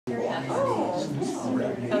Is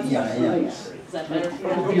that better?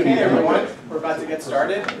 Okay, everyone, we're about to get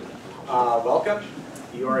started. Welcome.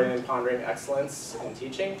 You are in Pondering Excellence in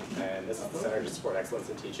Teaching, and this is the Center to Support Excellence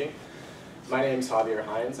in Teaching. My name is Javier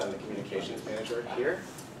Hines. I'm the Communications Manager here,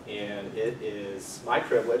 and it is my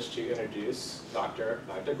privilege to introduce Dr.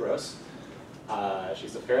 Magda Gross.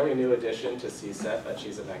 She's a fairly new addition to CSET, but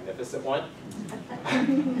she's a magnificent one.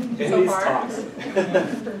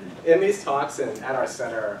 In these talks and at our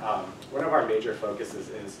center, one of our major focuses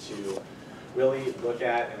is to really look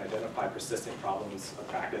at and identify persistent problems of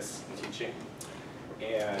practice in teaching.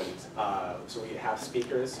 And so we have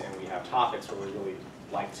speakers and we have topics where we really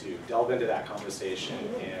like to delve into that conversation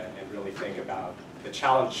and really think about the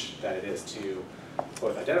challenge that it is to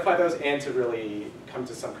both identify those and to really come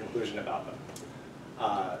to some conclusion about them.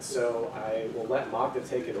 So I will let Magda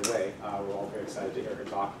take it away. We're all very excited to hear her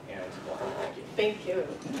talk, and welcome. Thank you.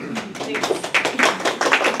 Thank you.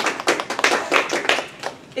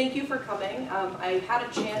 Thank you for coming. I had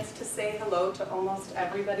a chance to say hello to almost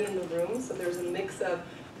everybody in the room, so there's a mix of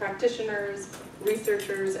practitioners,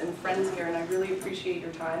 researchers, and friends here, and I really appreciate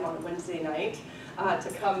your time on a Wednesday night to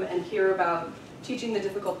come and hear about teaching the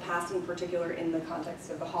difficult past, in particular in the context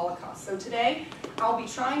of the Holocaust. So today, I'll be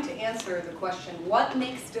trying to answer the question, what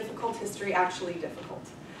makes difficult history actually difficult?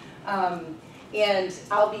 And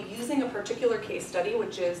I'll be using a particular case study,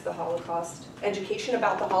 which is the Holocaust, education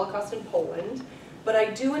about the Holocaust in Poland, but I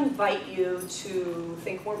do invite you to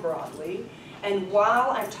think more broadly. And while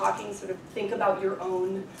I'm talking, sort of think about your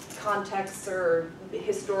own contexts or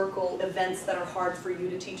historical events that are hard for you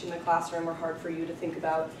to teach in the classroom or hard for you to think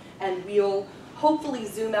about, and we'll hopefully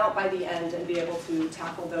zoom out by the end and be able to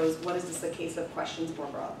tackle those what is this a case of questions more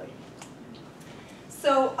broadly.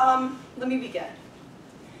 So let me begin.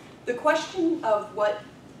 The question of what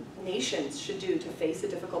nations should do to face a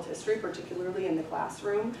difficult history, particularly in the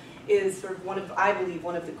classroom, is sort of I believe,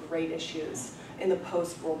 one of the great issues in the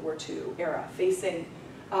post-World War II era, facing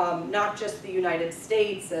not just the United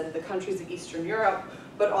States and the countries of Eastern Europe,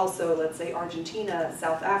 but also, let's say, Argentina,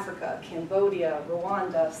 South Africa, Cambodia,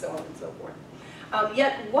 Rwanda, so on and so forth.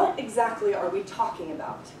 Yet, what exactly are we talking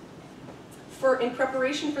about? In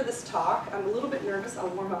preparation for this talk, I'm a little bit nervous. I'll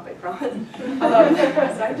warm up, I promise. So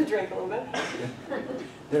I have to drink a little bit.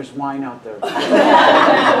 There's wine out there.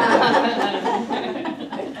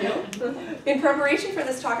 Thank you. In preparation for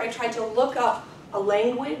this talk, I tried to look up a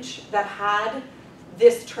language that had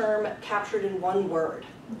this term captured in one word.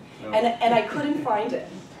 And I couldn't find it,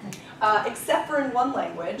 except for in one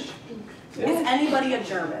language. Is anybody a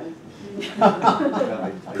German?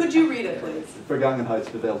 Could you read it, please?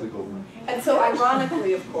 Vergangenheitsbewältigung. And so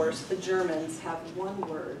ironically, of course, the Germans have one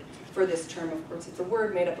word for this term. Of course, it's a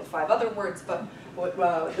word made up of 5 other words, but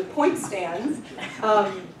the point stands.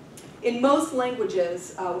 In most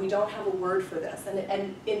languages, we don't have a word for this.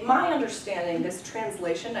 And in my understanding, this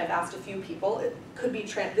translation, I've asked a few people,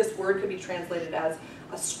 this word could be translated as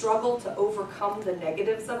a struggle to overcome the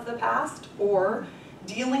negatives of the past, or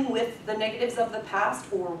dealing with the negatives of the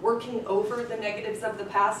past, or working over the negatives of the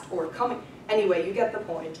past, or coming. Anyway, you get the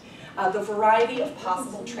point. The variety of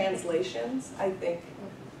possible translations, I think,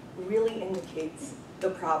 really indicates the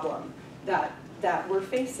problem that we're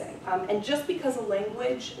facing. And just because a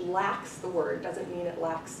language lacks the word doesn't mean it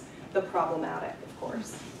lacks the problematic, of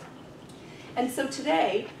course. And so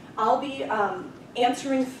today, I'll be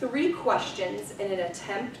answering 3 questions in an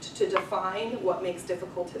attempt to define what makes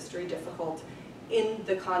difficult history difficult in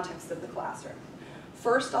the context of the classroom.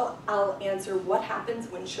 First, I'll answer what happens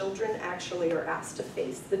when children actually are asked to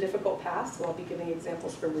face the difficult past, so I'll be giving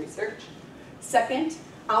examples from research. Second,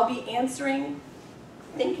 I'll be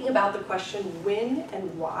thinking about the question, when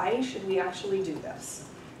and why should we actually do this?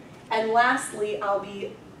 And lastly, I'll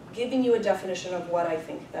be giving you a definition of what I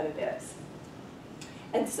think that it is.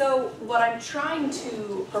 And so what I'm trying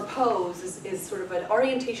to propose is sort of an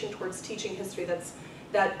orientation towards teaching history that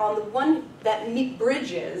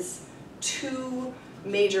bridges 2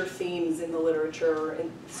 major themes in the literature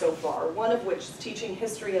so far. One of which is teaching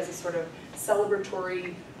history as a sort of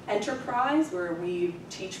celebratory enterprise where we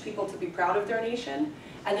teach people to be proud of their nation,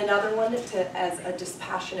 and another one as a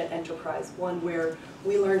dispassionate enterprise, one where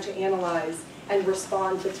we learn to analyze and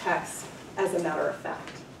respond to texts as a matter of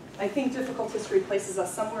fact. I think difficult history places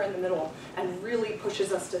us somewhere in the middle and really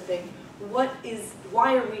pushes us to think,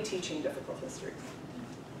 why are we teaching difficult history?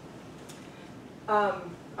 All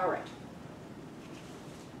right.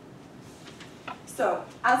 So,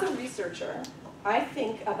 as a researcher, I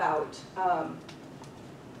think about, I'm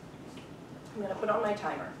going to put on my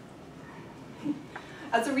timer.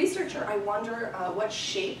 As a researcher, I wonder what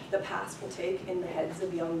shape the past will take in the heads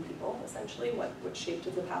of young people, essentially. What shape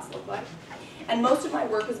does the past look like? And most of my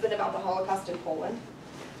work has been about the Holocaust in Poland.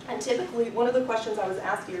 And typically, one of the questions I was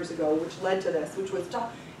asked years ago, which led to this, which was,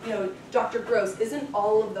 Dr. Gross, isn't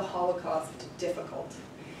all of the Holocaust difficult?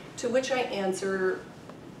 To which I answer,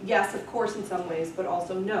 yes, of course, in some ways, but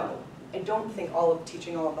also no. I don't think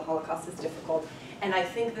teaching all of the Holocaust is difficult. And I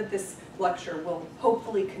think that this lecture will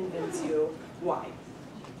hopefully convince you why.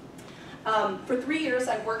 For 3 years,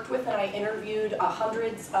 I worked with and I interviewed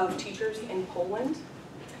hundreds of teachers in Poland,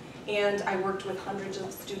 and I worked with hundreds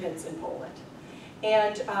of students in Poland.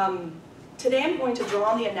 And today I'm going to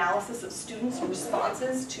draw on the analysis of students'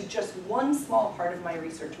 responses to just one small part of my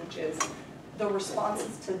research, which is the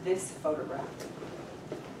responses to this photograph.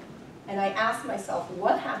 And I asked myself,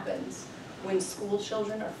 what happens when school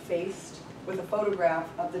children are faced with a photograph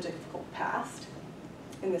of the difficult past,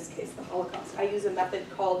 in this case, the Holocaust? I use a method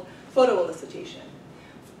called photo elicitation.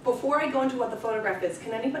 Before I go into what the photograph is,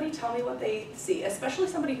 can anybody tell me what they see, especially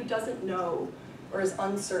somebody who doesn't know or is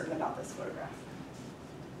uncertain about this photograph?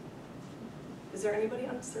 Is there anybody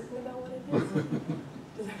uncertain about what it is?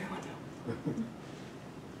 Does everyone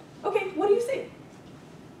know? Okay, what do you see?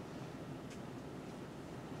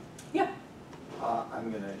 Yeah? I'm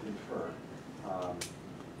going to infer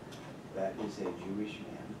that is a Jewish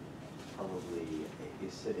man, probably a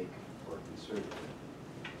Hasidic or conservative,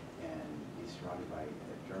 and he's surrounded by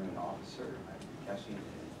a German officer, I'm guessing,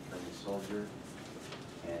 a German soldier,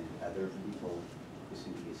 and other people who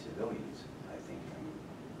seem to be civilians. I think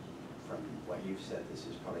from what you've said, this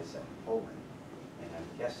is probably set in Poland, and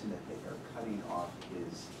I'm guessing that they are cutting off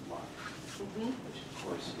his lung, which of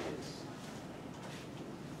course is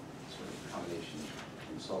sort of a combination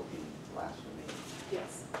of insulting, blasphemy.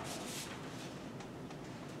 Yes.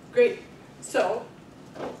 Great. So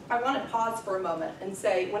I want to pause for a moment and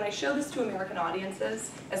say, when I show this to American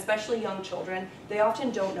audiences, especially young children, they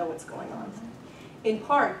often don't know what's going on. In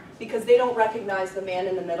part because they don't recognize the man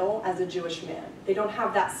in the middle as a Jewish man. They don't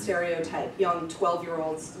have that stereotype, young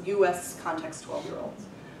 12-year-olds, US context 12-year-olds,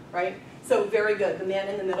 right? So very good. The man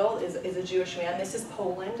in the middle is a Jewish man. This is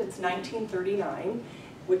Poland. It's 1939,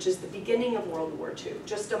 which is the beginning of World War II.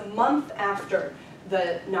 Just a month after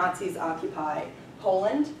the Nazis occupy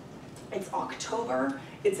Poland. It's October.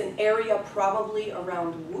 It's an area probably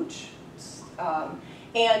around Łódź.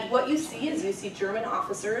 And what you see is you see German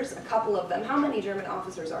officers, a couple of them. How many German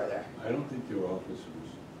officers are there? I don't think they were officers.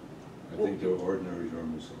 I think they were ordinary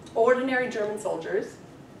German soldiers. Ordinary German soldiers.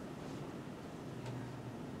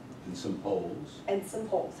 And some Poles. And some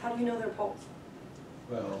Poles. How do you know they're Poles?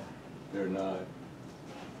 Well, they're not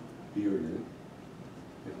bearded.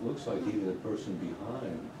 It looks like even the person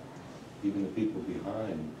behind, even the people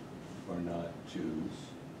behind are not Jews.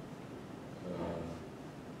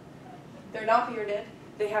 They're not bearded.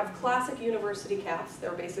 They have classic university caps.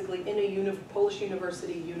 They're basically in a Polish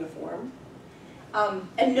university uniform.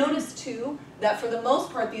 And notice too that for the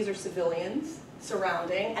most part these are civilians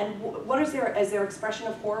surrounding. And what is their expression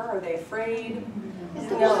of horror? Are they afraid? Is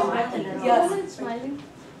the No. woman, Yes. woman smiling?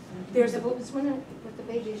 There's The woman with the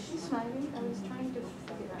baby, is she smiling? I was trying to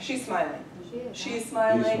figure out. She's smiling. She is. She's He's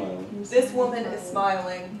smiling. smiling. This woman is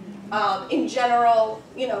smiling. In general,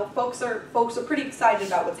 folks are pretty excited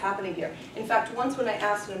about what's happening here. In fact, once when I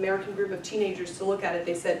asked an American group of teenagers to look at it,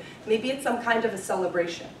 they said, maybe it's some kind of a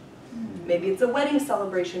celebration. Maybe it's a wedding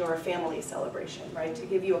celebration or a family celebration, right, to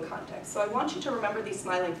give you a context. So I want you to remember these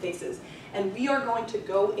smiling faces, and we are going to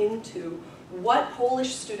go into what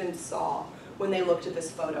Polish students saw when they looked at this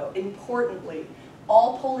photo. Importantly,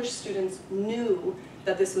 all Polish students knew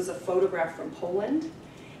that this was a photograph from Poland,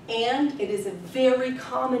 and it is a very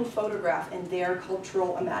common photograph in their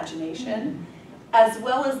cultural imagination, as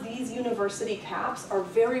well as these university caps are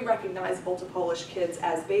very recognizable to Polish kids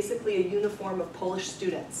as basically a uniform of Polish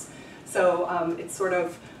students. So it's sort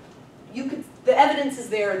of, the evidence is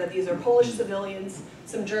there that these are Polish civilians,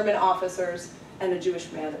 some German officers, and a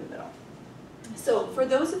Jewish man in the middle. So for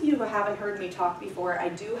those of you who haven't heard me talk before, I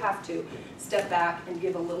do have to step back and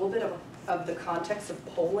give a little bit of the context of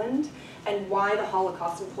Poland and why the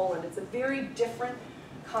Holocaust in Poland. It's a very different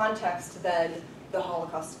context than the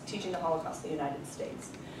Holocaust, teaching the Holocaust in the United States.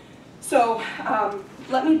 So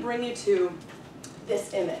let me bring you to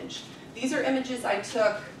this image. These are images I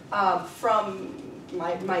took from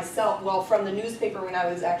from the newspaper when I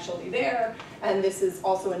was actually there, and this is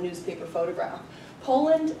also a newspaper photograph.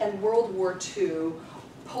 Poland and World War II,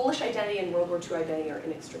 Polish identity and World War II identity are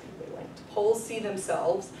inextricably linked. Poles see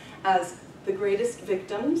themselves as the greatest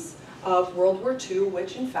victims of World War II,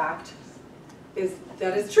 which in fact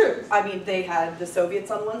that is true. I mean, they had the Soviets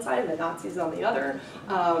on one side and the Nazis on the other.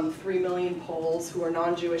 3 million Poles who are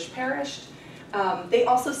non-Jewish perished. They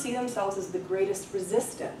also see themselves as the greatest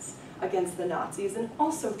resistance against the Nazis, and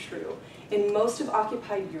also true. In most of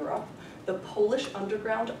occupied Europe, the Polish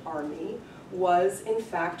underground army was, in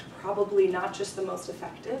fact, probably not just the most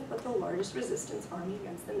effective, but the largest resistance army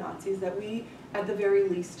against the Nazis that we, at the very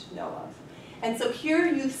least, know of. And so here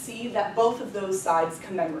you see that both of those sides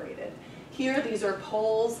commemorated. Here, these are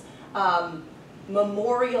Poles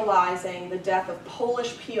memorializing the death of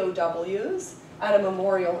Polish POWs at a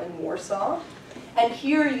memorial in Warsaw. And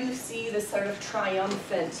here you see this sort of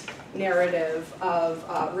triumphant narrative of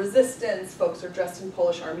resistance. Folks are dressed in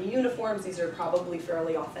Polish army uniforms. These are probably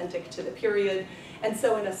fairly authentic to the period. And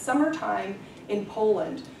so in a summertime in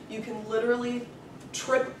Poland, you can literally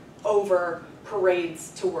trip over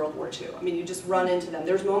parades to World War II. I mean, you just run into them.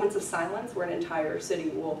 There's moments of silence where an entire city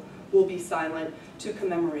will be silent to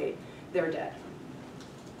commemorate their dead.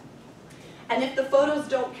 And if the photos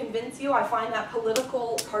don't convince you, I find that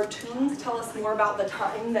political cartoons tell us more about the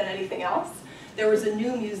time than anything else. There was a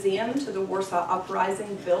new museum to the Warsaw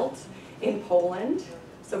Uprising built in Poland.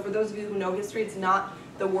 So for those of you who know history, it's not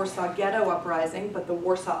the Warsaw Ghetto Uprising, but the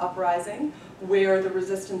Warsaw Uprising, where the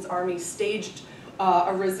resistance army staged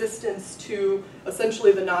a resistance to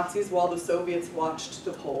essentially the Nazis while the Soviets watched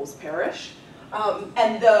the Poles perish.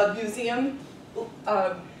 And the museum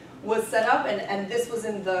was set up, and this was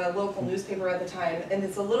in the local newspaper at the time, and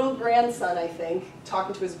it's a little grandson, I think,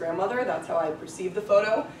 talking to his grandmother. That's how I perceived the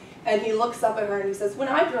photo. And he looks up at her and he says, "When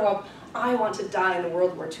I grow up, I want to die in the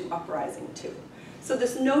World War II uprising too." So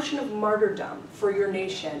this notion of martyrdom for your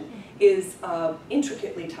nation is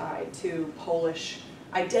intricately tied to Polish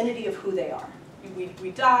identity of who they are.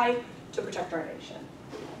 We die to protect our nation.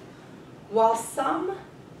 While some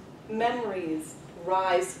memories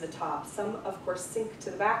rise to the top, some of course sink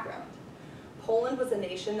to the background. Poland was a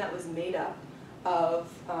nation that was made up of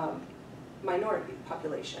minority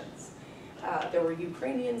populations. There were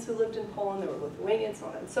Ukrainians who lived in Poland, there were Lithuanians, so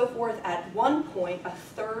on and so forth. At one point,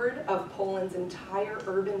 1/3 of Poland's entire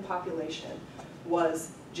urban population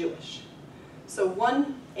was Jewish. So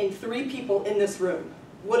 1 in 3 people in this room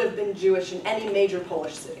would have been Jewish in any major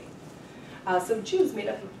Polish city. So Jews made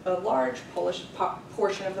up a large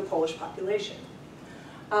portion of the Polish population.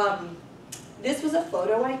 This was a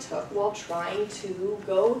photo I took while trying to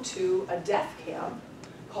go to a death camp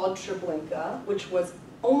called Treblinka, which was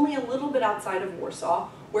only a little bit outside of Warsaw,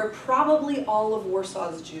 where probably all of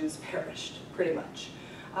Warsaw's Jews perished, pretty much.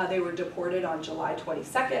 They were deported on July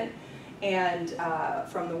 22nd, and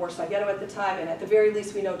from the Warsaw Ghetto at the time, and at the very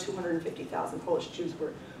least we know 250,000 Polish Jews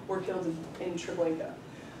were killed in Treblinka.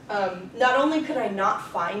 Not only could I not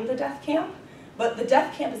find the death camp, but the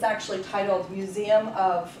death camp is actually titled Museum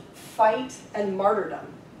of Fight and Martyrdom.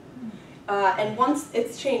 And once,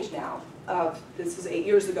 it's changed now, this was 8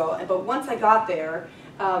 years ago, but once I got there,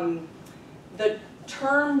 the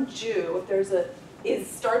term Jew,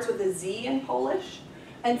 starts with a Z in Polish.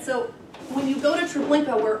 And so when you go to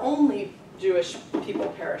Treblinka, where only Jewish people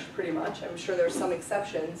perish pretty much, I'm sure there's some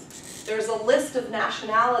exceptions, there's a list of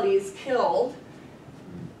nationalities killed,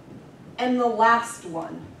 and the last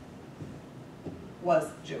one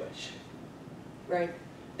was Jewish, right?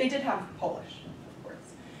 They did have Polish, of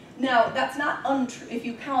course. Now, that's not untrue. If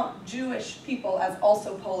you count Jewish people as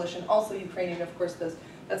also Polish and also Ukrainian, of course,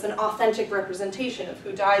 that's an authentic representation of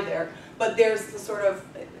who died there. But there's the sort of,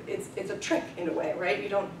 it's a trick in a way, right? You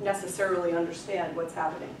don't necessarily understand what's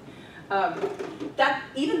happening. That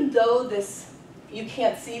even though you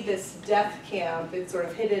can't see this death camp, it's sort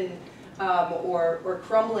of hidden or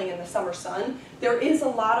crumbling in the summer sun, there is a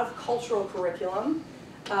lot of cultural curriculum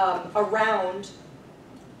around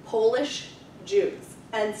Polish Jews.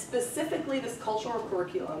 And specifically this cultural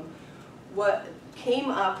curriculum, what came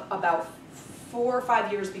up about 4 or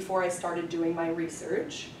 5 years before I started doing my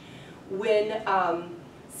research, when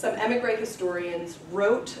some emigre historians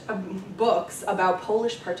wrote books about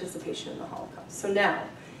Polish participation in the Holocaust. So now,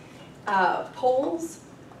 Poles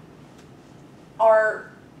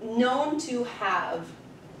are known to have,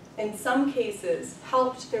 in some cases,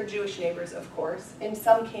 helped their Jewish neighbors, of course, in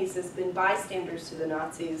some cases been bystanders to the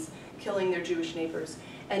Nazis, killing their Jewish neighbors,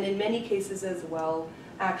 and in many cases as well,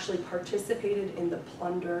 actually participated in the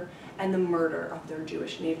plunder and the murder of their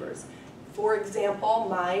Jewish neighbors. For example,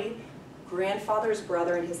 my grandfather's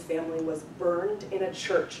brother and his family was burned in a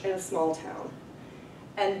church in a small town.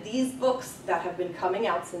 And these books that have been coming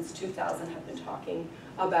out since 2000 have been talking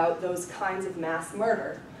about those kinds of mass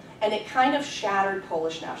murder. And it kind of shattered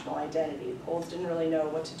Polish national identity. Poles didn't really know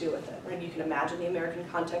what to do with it. Right? You can imagine the American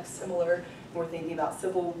context similar. We're thinking about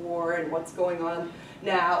Civil War and what's going on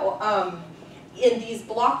now. In these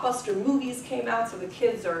blockbuster movies came out, so the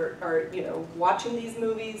kids are watching these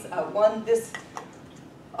movies. This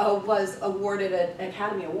was awarded an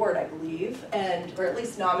Academy Award, I believe, or at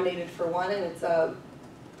least nominated for one, and it's a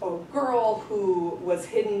girl who was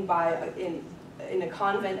hidden in a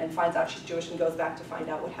convent and finds out she's Jewish and goes back to find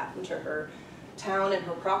out what happened to her town and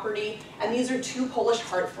her property. And these are two Polish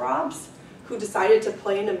heartthrobs who decided to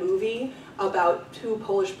play in a movie about two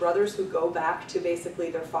Polish brothers who go back to basically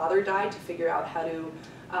their father died to figure out how to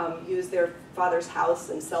use their father's house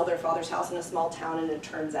and sell their father's house in a small town, and it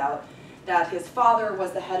turns out that his father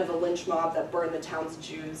was the head of a lynch mob that burned the town's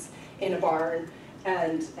Jews in a barn,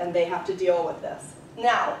 and they have to deal with this.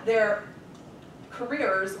 Now, their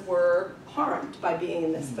careers were harmed by being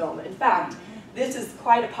in this film. In fact, this is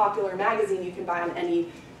quite a popular magazine you can buy on any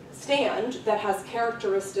stand that has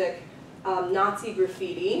characteristic Nazi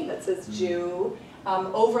graffiti that says Jew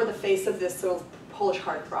over the face of this sort of Polish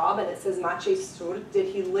heartthrob, and it says Maciej Stur, did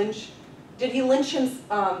he lynch him,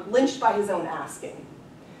 lynched by his own asking.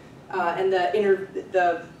 And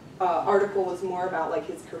the article was more about like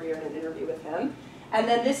his career and an interview with him. And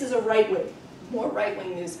then this is a more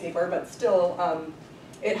right-wing newspaper, but still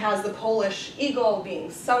it has the Polish eagle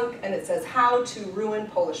being sunk, and it says, "How to Ruin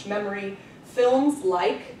Polish Memory. Films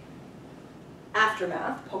like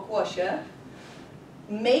Aftermath, Pokłosie,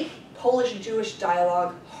 make Polish-Jewish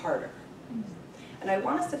dialogue harder." And I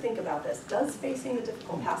want us to think about this. Does facing the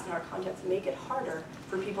difficult past in our context make it harder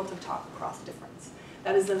for people to talk across difference?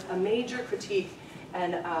 That is a major critique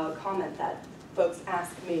and comment that folks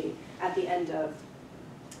ask me at the end of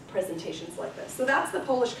presentations like this. So that's the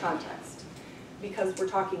Polish context, because we're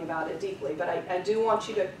talking about it deeply. But I do want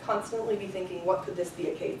you to constantly be thinking, what could this be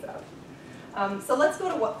a case of? So let's go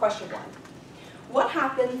to question one. What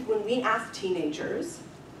happened when we asked teenagers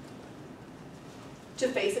to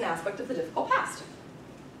face an aspect of the difficult past?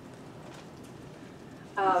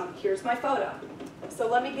 Here's my photo. So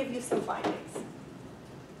let me give you some findings.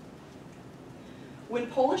 When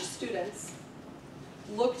Polish students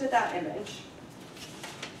looked at that image,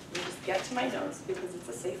 let me just get to my notes because it's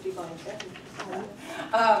a safety blanket.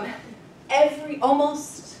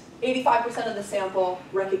 Almost 85% of the sample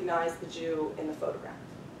recognized the Jew in the photograph.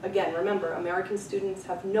 Again, remember, American students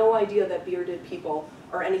have no idea that bearded people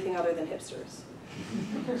are anything other than hipsters.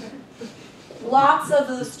 Lots of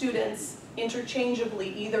the students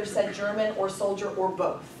interchangeably either said German or soldier or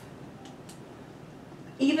both.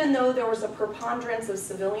 Even though there was a preponderance of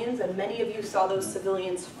civilians, and many of you saw those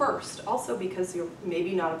civilians first, also because you're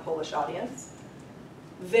maybe not a Polish audience,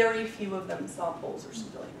 very few of them saw Poles or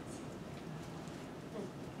civilians.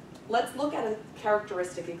 Let's look at a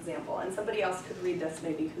characteristic example, and somebody else could read this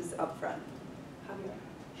maybe who's up front. Javier.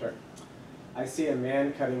 Sure. I see a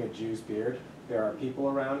man cutting a Jew's beard. There are people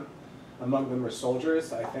around. Among them are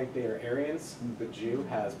soldiers. I think they are Aryans. The Jew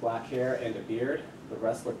has black hair and a beard. The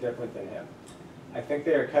rest look different than him. I think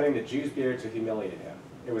they are cutting the Jew's beard to humiliate him.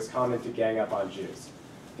 It was common to gang up on Jews.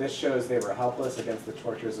 This shows they were helpless against the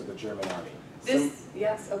tortures of the German army.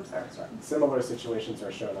 Similar situations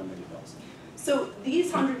are shown on many films. So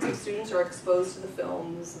these hundreds of students are exposed to the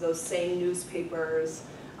films, those same newspapers,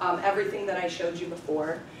 everything that I showed you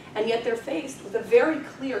before, and yet they're faced with a very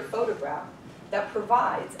clear photograph that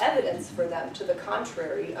provides evidence for them to the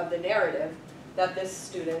contrary of the narrative that this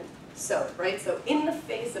student sowed, right? So in the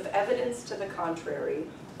face of evidence to the contrary,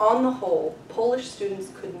 on the whole, Polish students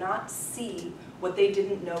could not see what they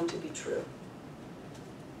didn't know to be true.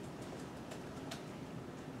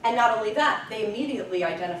 And not only that, they immediately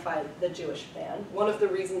identified the Jewish man. One of the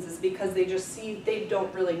reasons is because they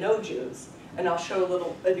don't really know Jews. And I'll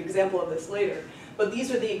show an example of this later. But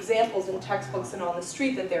these are the examples in textbooks and on the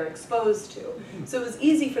street that they're exposed to. So it was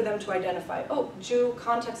easy for them to identify, oh, Jew,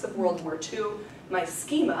 context of World War II, my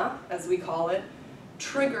schema, as we call it,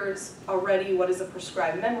 triggers already what is a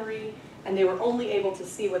prescribed memory, and they were only able to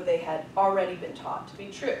see what they had already been taught to be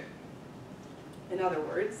true. In other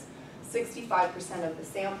words, 65% of the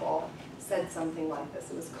sample said something like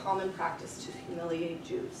this. It was common practice to humiliate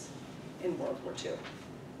Jews in World War II.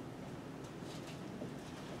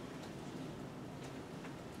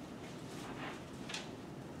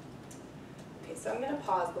 Okay, so I'm going to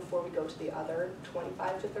pause before we go to the other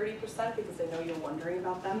 25 to 30% because I know you're wondering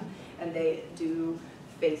about them, and they do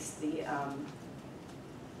face the,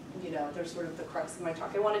 they're sort of the crux of my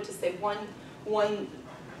talk. I wanted to say one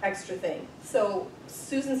extra thing. So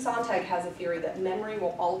Susan Sontag has a theory that memory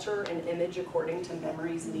will alter an image according to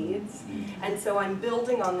memory's needs. And so I'm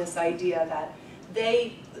building on this idea that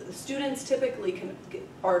the students typically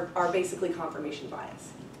are basically confirmation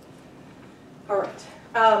bias. All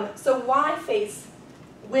right, so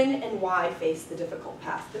when and why face the difficult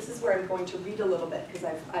path? This is where I'm going to read a little bit because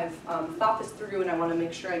I've thought this through and I want to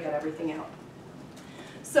make sure I get everything out.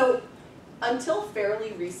 So until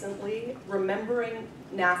fairly recently, remembering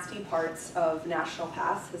nasty parts of national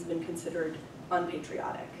pasts has been considered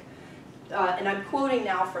unpatriotic. And I'm quoting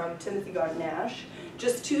now from Timothy Garton-Nash.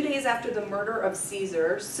 Just 2 days after the murder of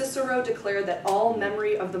Caesar, Cicero declared that all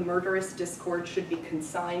memory of the murderous discord should be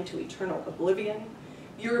consigned to eternal oblivion.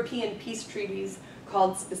 European peace treaties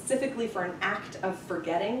called specifically for an act of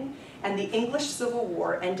forgetting, and the English Civil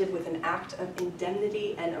War ended with an act of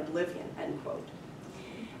indemnity and oblivion, end quote.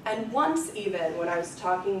 And once even, when I was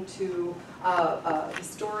talking to a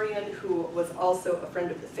historian who was also a friend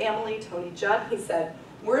of the family, Tony Judd, he said,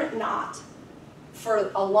 were it not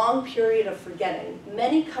for a long period of forgetting,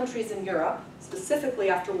 many countries in Europe, specifically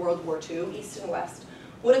after World War II, East and West,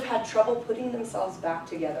 would have had trouble putting themselves back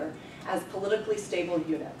together as politically stable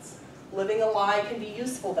units. Living a lie can be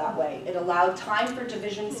useful that way. It allowed time for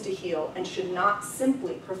divisions to heal and should not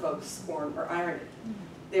simply provoke scorn or irony.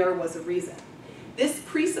 There was a reason. This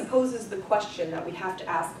presupposes the question that we have to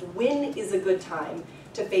ask, when is a good time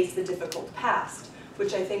to face the difficult past?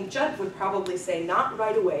 Which I think Judd would probably say, not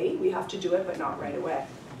right away. We have to do it, but not right away.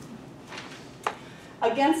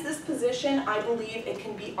 Against this position, I believe it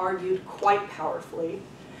can be argued quite powerfully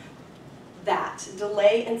that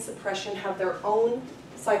delay and suppression have their own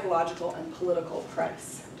psychological and political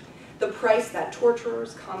price. The price that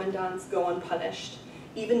torturers, commandants go unpunished,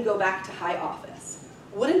 even go back to high office.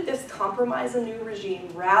 Wouldn't this compromise a new regime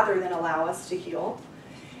rather than allow us to heal?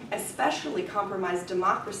 Especially compromise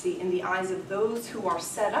democracy in the eyes of those who are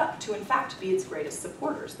set up to in fact be its greatest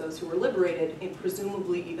supporters, those who were liberated, and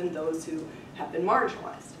presumably even those who have been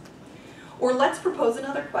marginalized. Or let's propose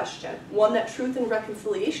another question, one that Truth and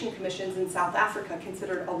Reconciliation Commissions in South Africa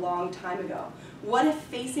considered a long time ago. What if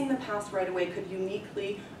facing the past right away could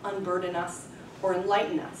uniquely unburden us or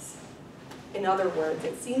enlighten us? In other words,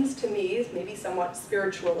 it seems to me, maybe somewhat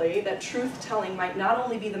spiritually, that truth-telling might not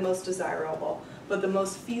only be the most desirable, but the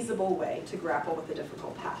most feasible way to grapple with the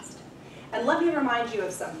difficult past. And let me remind you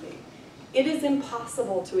of something. It is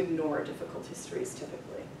impossible to ignore difficult histories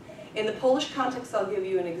typically. In the Polish context, I'll give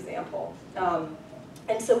you an example.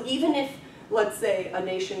 And so even if, let's say, a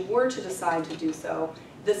nation were to decide to do so,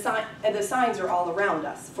 the signs are all around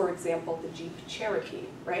us. For example, the Jeep Cherokee,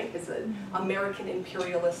 right, is an American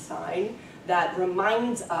imperialist sign that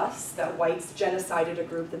reminds us that whites genocided a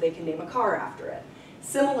group that they can name a car after it.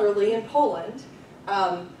 Similarly, in Poland,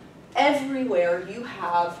 everywhere you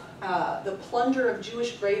have the plunder of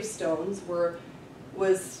Jewish gravestones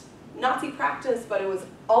was Nazi practice, but it was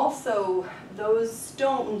also, those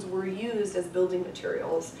stones were used as building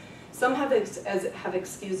materials. Some have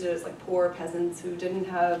excused it as like poor peasants who didn't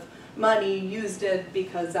have money used it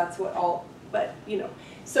because that's what all, but you know.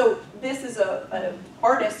 So this is an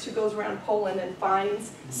artist who goes around Poland and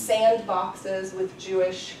finds sand boxes with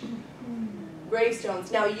Jewish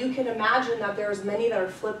gravestones. Now you can imagine that there's many that are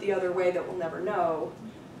flipped the other way that we'll never know,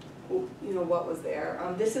 you know, what was there.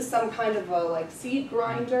 This is some kind of a like seed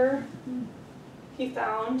grinder he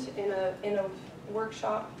found in a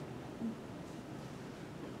workshop.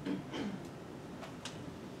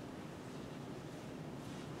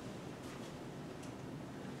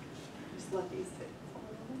 Just let these sit.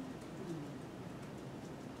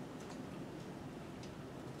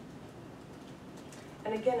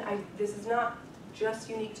 And again, this is not just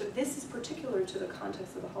unique to, this is particular to the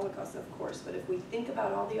context of the Holocaust, of course, but if we think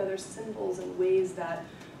about all the other symbols and ways that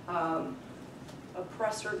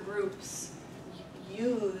oppressor groups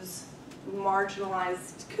use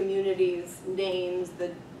marginalized communities' names,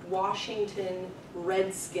 the Washington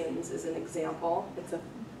Redskins is an example. It's a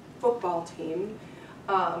football team.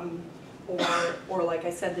 Or like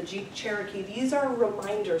I said, the Jeep Cherokee. These are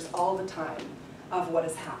reminders all the time of what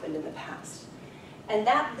has happened in the past. And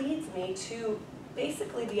that leads me to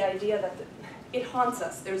basically the idea that it haunts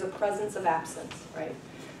us. There's a presence of absence, right?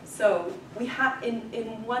 So we have, in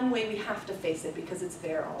one way, we have to face it because it's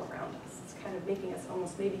there all around us. It's kind of making us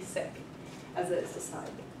almost maybe sick as a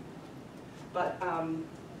society. But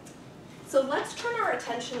so let's turn our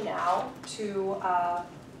attention now to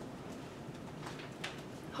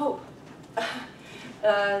hope.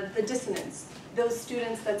 The dissonance, those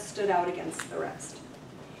students that stood out against the rest.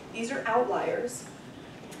 These are outliers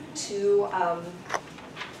to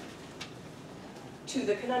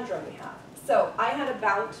the conundrum we have. So I had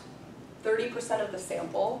about 30% of the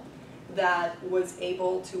sample that was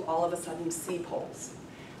able to all of a sudden see poles.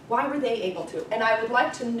 Why were they able to? And I would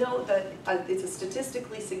like to note that it's a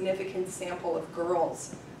statistically significant sample of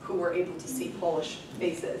girls who were able to see Polish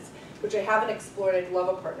faces, which I haven't explored. I'd love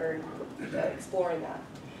a partner in exploring that.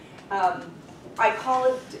 I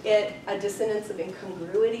call it a dissonance of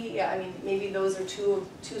incongruity. Yeah, I mean, maybe those are too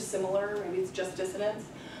similar. Maybe it's just dissonance.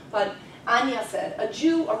 But Anya said, a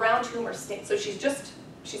Jew around whom are standing, so she's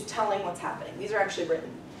telling what's happening. These are actually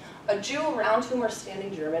written. A Jew around whom are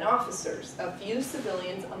standing German officers, a few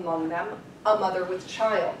civilians among them, a mother with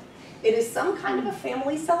child. It is some kind of a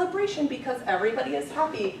family celebration because everybody is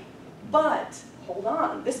happy. But, hold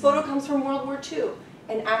on, this photo comes from World War II,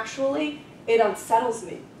 and actually, it unsettles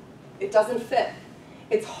me. It doesn't fit.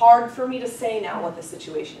 It's hard for me to say now what the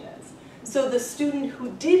situation is. So the student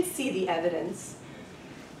who did see the evidence,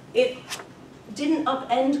 it didn't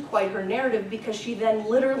upend quite her narrative because she then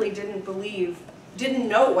literally didn't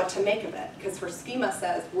know what to make of it, because her schema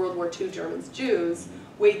says World War II Germans, Jews,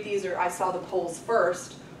 wait, I saw the Poles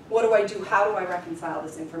first, what do I do, how do I reconcile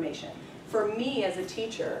this information? For me as a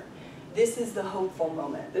teacher, this is the hopeful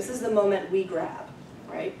moment. This is the moment we grab,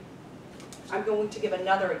 right? I'm going to give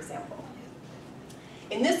another example.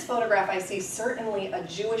 In this photograph, I see certainly a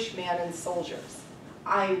Jewish man and soldiers.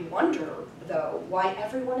 I wonder, though, why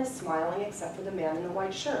everyone is smiling except for the man in the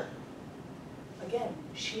white shirt. Again,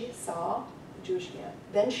 she saw the Jewish man.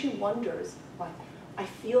 Then she wonders why. I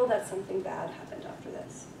feel that something bad happened after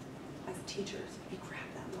this. As teachers, we grab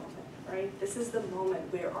that moment, right? This is the moment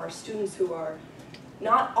where our students who are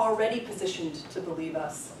not already positioned to believe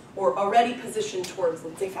us, or already positioned towards,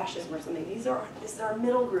 let's say, fascism or something. This is our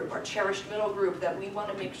middle group, our cherished middle group that we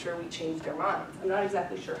want to make sure we change their minds. I'm not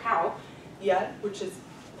exactly sure how yet, which is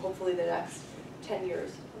hopefully the next 10 years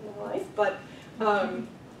of my life. But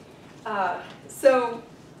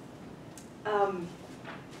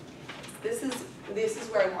this is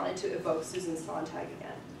where I wanted to evoke Susan Sontag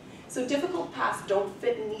again. So difficult pasts don't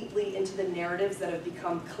fit neatly into the narratives that have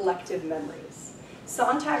become collective memories.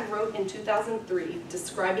 Sontag wrote in 2003,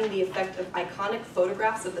 describing the effect of iconic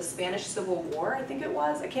photographs of the Spanish Civil War, I think it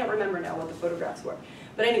was. I can't remember now what the photographs were.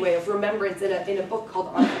 But anyway, of remembrance in a book called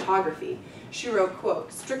On Photography. She wrote,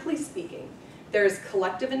 quote, strictly speaking, there is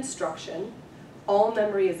collective instruction, all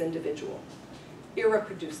memory is individual,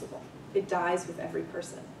 irreproducible. It dies with every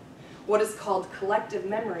person. What is called collective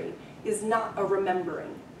memory is not a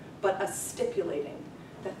remembering, but a stipulating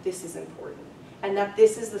that this is important, and that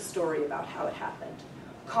this is the story about how it happened.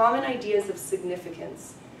 Common ideas of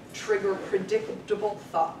significance trigger predictable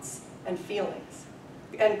thoughts and feelings,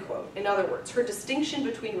 end quote. In other words, her distinction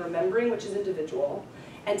between remembering, which is individual,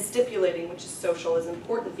 and stipulating, which is social, is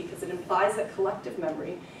important because it implies that collective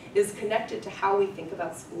memory is connected to how we think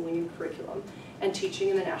about schooling and curriculum and teaching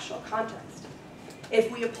in the national context. If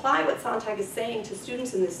we apply what Sontag is saying to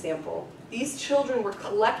students in this sample, these children were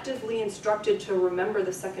collectively instructed to remember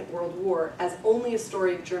the Second World War as only a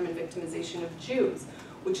story of German victimization of Jews,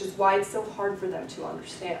 which is why it's so hard for them to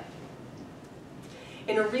understand.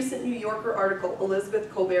 In a recent New Yorker article, Elizabeth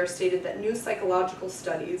Colbert stated that new psychological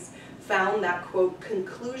studies found that, quote,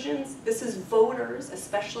 conclusions, this is voters,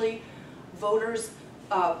 especially voters,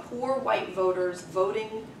 poor white voters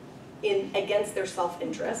voting against their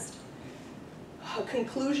self-interest,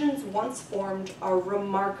 conclusions once formed are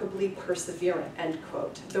remarkably perseverant, end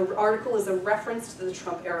quote. The article is a reference to the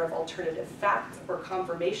Trump era of alternative fact or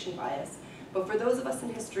confirmation bias, but for those of us in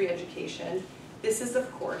history education, this is,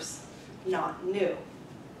 of course, not new.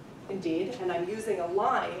 Indeed, and I'm using a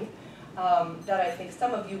line that I think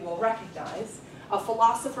some of you will recognize. A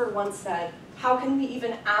philosopher once said, how can we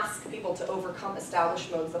even ask people to overcome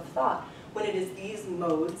established modes of thought when it is these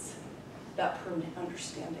modes that permit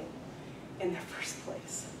understanding in the first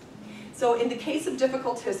place? So in the case of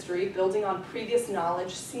difficult history, building on previous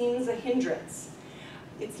knowledge seems a hindrance.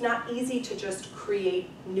 It's not easy to just create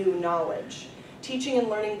new knowledge. Teaching and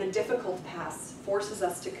learning the difficult past forces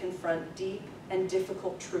us to confront deep and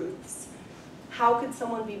difficult truths. How could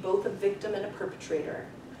someone be both a victim and a perpetrator?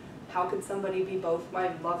 How could somebody be both my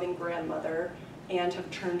loving grandmother and have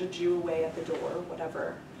turned a Jew away at the door,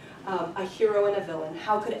 whatever? A hero and a villain.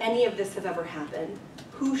 How could any of this have ever happened?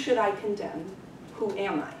 Who should I condemn? Who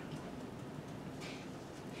am I?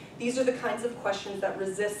 These are the kinds of questions that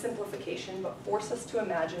resist simplification but force us to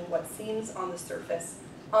imagine what seems on the surface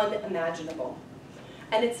unimaginable.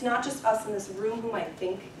 And it's not just us in this room who might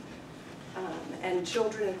think, and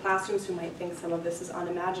children in classrooms who might think some of this is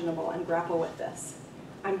unimaginable and grapple with this.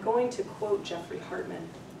 I'm going to quote Jeffrey Hartman.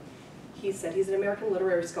 He said, he's an American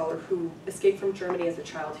literary scholar who escaped from Germany as a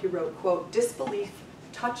child. He wrote, quote, disbelief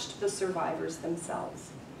touched the survivors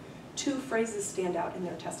themselves. Two phrases stand out in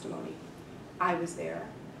their testimony. I was there,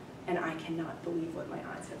 and I cannot believe what my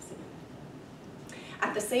eyes have seen.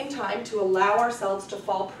 At the same time, to allow ourselves to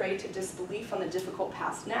fall prey to disbelief on the difficult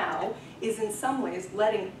past now is in some ways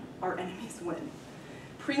letting our enemies win.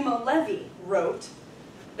 Primo Levi wrote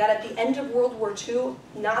that at the end of World War II,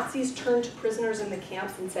 Nazis turned to prisoners in the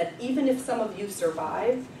camps and said, even if some of you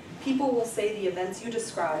survive, people will say the events you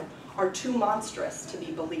describe are too monstrous to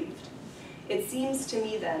be believed. It seems to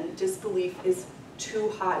me then disbelief is too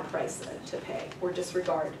high price to pay or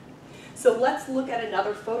disregard. So let's look at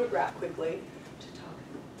another photograph quickly to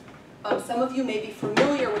talk. Some of you may be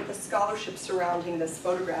familiar with the scholarship surrounding this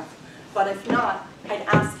photograph, but if not, I'd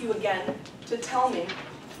ask you again to tell me,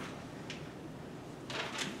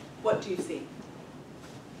 what do you see?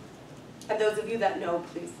 And those of you that know,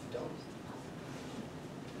 please don't.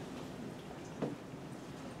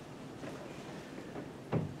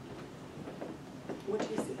 What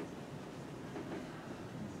do you see?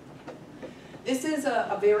 This is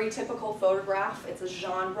a very typical photograph. It's a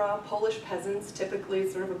genre. Polish peasants, typically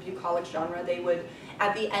sort of a bucolic genre, they would,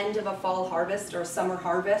 at the end of a fall harvest or a summer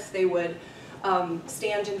harvest, they would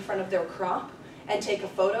stand in front of their crop and take a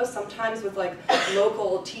photo, sometimes with like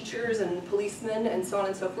local teachers and policemen and so on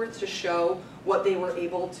and so forth, to show what they were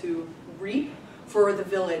able to reap for the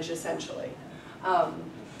village, essentially.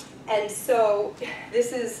 And so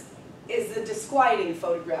this is a disquieting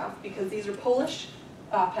photograph because these are Polish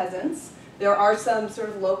peasants. There are some sort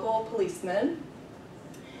of local policemen.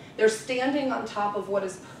 They're standing on top of what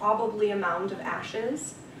is probably a mound of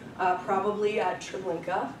ashes, probably at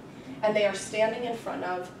Treblinka, and they are standing in front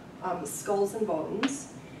of skulls and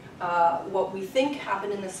bones. What we think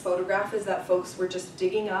happened in this photograph is that folks were just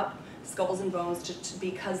digging up skulls and bones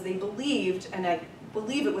because they believed, and I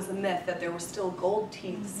believe it was a myth, that there were still gold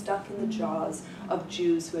teeth stuck in the jaws of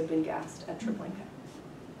Jews who had been gassed at Treblinka.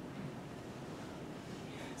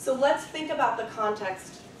 So let's think about the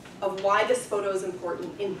context of why this photo is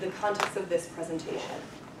important in the context of this presentation.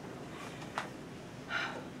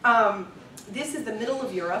 This is the middle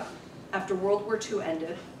of Europe after World War II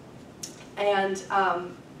ended, and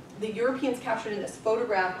the Europeans captured in this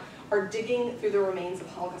photograph are digging through the remains of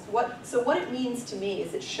Holocaust. So what it means to me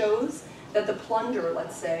is it shows that the plunder,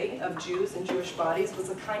 let's say, of Jews and Jewish bodies was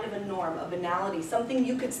a kind of a norm, a banality, something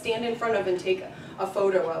you could stand in front of and take a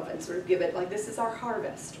photo of and sort of give it, like, this is our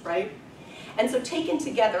harvest, right? And so taken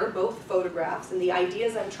together, both photographs and the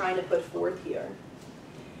ideas I'm trying to put forth here,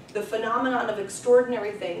 the phenomenon of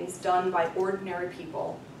extraordinary things done by ordinary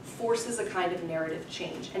people forces a kind of narrative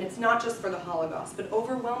change. And it's not just for the Holocaust, but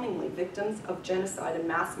overwhelmingly victims of genocide and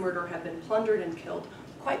mass murder have been plundered and killed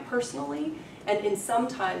quite personally, and in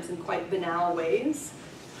sometimes in quite banal ways.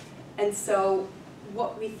 And so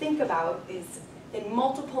what we think about is in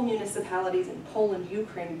multiple municipalities in Poland,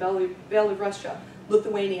 Ukraine, Belarus,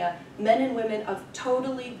 Lithuania, men and women of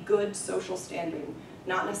totally good social standing,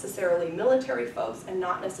 not necessarily military folks and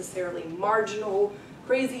not necessarily marginal,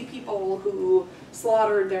 crazy people who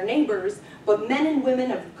slaughtered their neighbors, but men and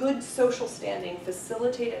women of good social standing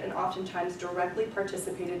facilitated and oftentimes directly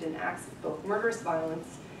participated in acts of both murderous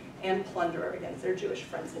violence and plunder against their Jewish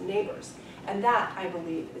friends and neighbors. And that, I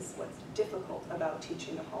believe, is what's difficult about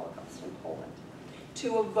teaching the Holocaust in Poland.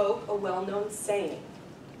 To evoke a well-known saying,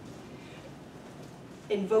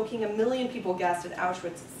 invoking 1 million people gassed at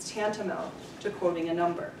Auschwitz is tantamount to quoting a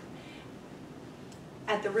number.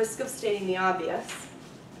 At the risk of stating the obvious,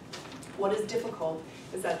 what is difficult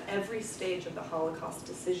is that every stage of the Holocaust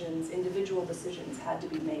decisions, individual decisions, had to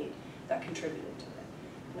be made that contributed to it.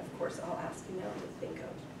 And of course, I'll ask you now to think of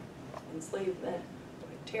enslavement,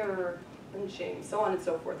 terror, lynching, so on and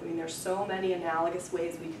so forth. I mean, there's so many analogous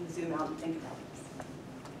ways we can zoom out and think about this.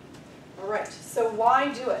 All right, so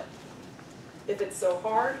why do it? If it's so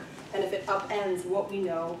hard, and if it upends what we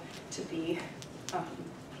know to be.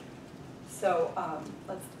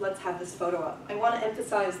 Let's have this photo up. I want to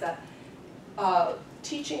emphasize that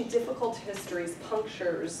teaching difficult histories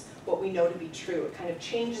punctures what we know to be true. It kind of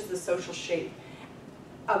changes the social shape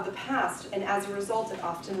of the past, and as a result, it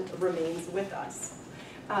often remains with us.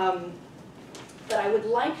 But I would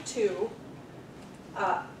like to,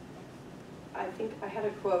 I think I had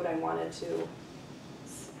a quote I wanted to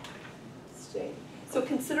state. So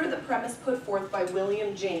consider the premise put forth by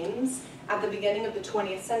William James at the beginning of the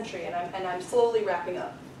 20th century, and I'm slowly wrapping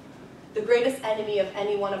up. The greatest enemy of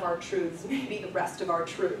any one of our truths may be the rest of our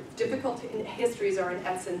truth. Difficult histories are in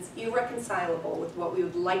essence irreconcilable with what we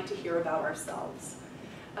would like to hear about ourselves.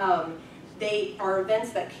 They are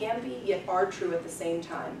events that can be yet are true at the same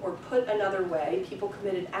time. Or put another way, people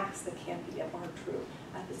committed acts that can't be yet are true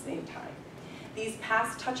at the same time. These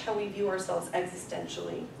pasts touch how we view ourselves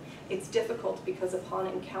existentially. It's difficult because upon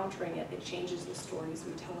encountering it, it changes the stories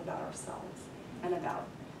we tell about ourselves and about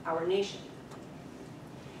our nation.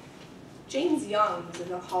 James Young, who's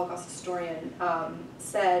a Holocaust historian,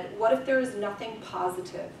 said, what if there is nothing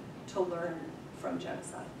positive to learn from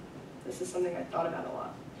genocide? This is something I thought about a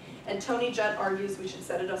lot. And Tony Judd argues we should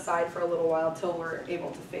set it aside for a little while till we're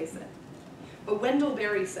able to face it. But Wendell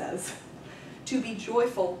Berry says, to be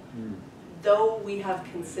joyful, though we have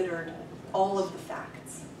considered all of the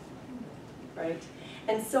facts, right?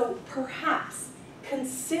 And so perhaps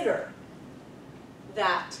consider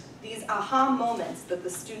that these aha moments that the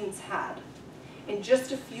students had, in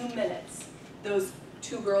just a few minutes, those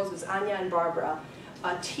two girls, it was Anya and Barbara,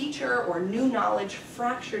 a teacher or new knowledge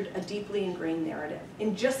fractured a deeply ingrained narrative.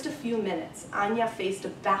 In just a few minutes, Anya faced a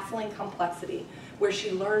baffling complexity where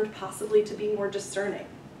she learned possibly to be more discerning.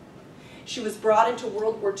 She was brought into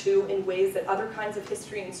World War II in ways that other kinds of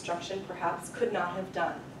history instruction perhaps could not have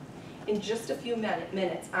done. In just a few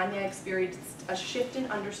minutes, Anya experienced a shift in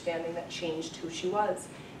understanding that changed who she was.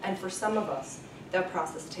 And for some of us, that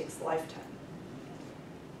process takes a lifetime.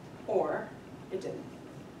 Or it didn't.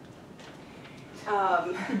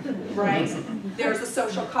 Right? There's a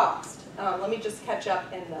social cost. Let me just catch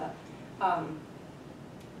up in the,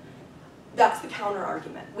 that's the counter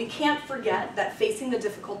argument. We can't forget that facing the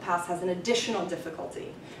difficult past has an additional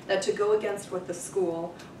difficulty, that to go against what the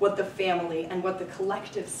school, what the family, and what the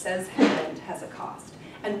collective says happened has a cost.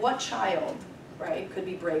 And what child, right, could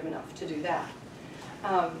be brave enough to do that?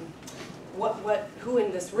 Who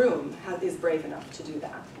in this room is brave enough to do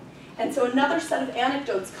that? And so another set of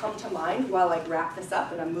anecdotes come to mind while I wrap this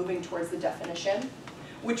up and I'm moving towards the definition,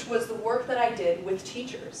 which was the work that I did with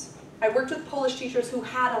teachers. I worked with Polish teachers who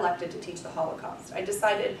had elected to teach the Holocaust. I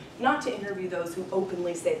decided not to interview those who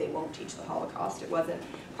openly say they won't teach the Holocaust. It wasn't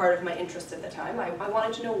part of my interest at the time. I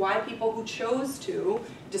wanted to know why people who chose to,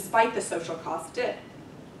 despite the social cost, did.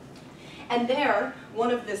 And there, one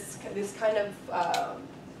of this kind of,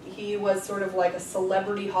 he was sort of like a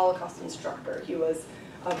celebrity Holocaust instructor. He was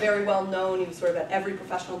very well known. He was sort of at every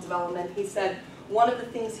professional development. He said one of the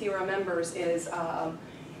things he remembers is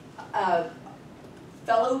a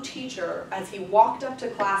fellow teacher, as he walked up to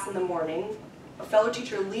class in the morning, a fellow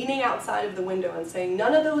teacher leaning outside of the window and saying,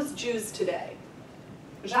 "None of those Jews today.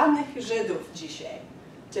 Żadnych Żydów dzisiaj,"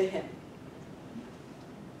 to him.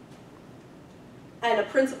 And a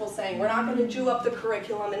principal saying, we're not going to Jew up the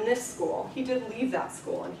curriculum in this school. He did leave that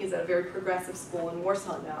school, and he's at a very progressive school in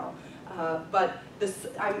Warsaw now. But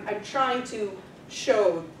I'm trying to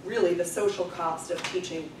show, really, the social cost of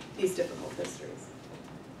teaching these difficult histories.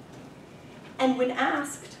 And when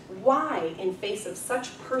asked why, in face of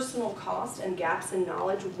such personal cost and gaps in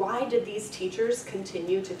knowledge, why did these teachers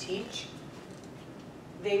continue to teach?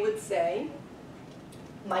 They would say,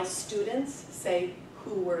 my students say,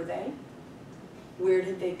 who were they? Where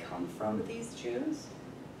did they come from, these Jews?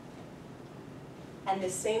 And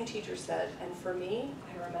this same teacher said, and for me,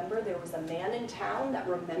 I remember there was a man in town that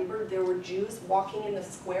remembered there were Jews walking in the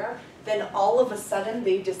square. Then all of a sudden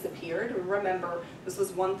they disappeared. Remember, this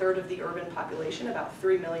was 1/3 of the urban population, about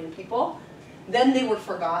 3 million people. Then they were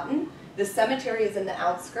forgotten. The cemetery is in the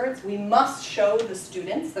outskirts. We must show the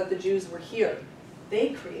students that the Jews were here. They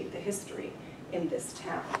create the history in this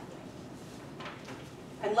town.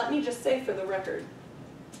 And let me just say for the record,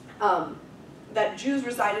 that Jews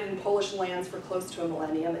resided in Polish lands for close to a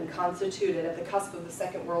millennium and constituted, at the cusp of the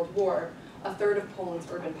Second World War, 1/3 of Poland's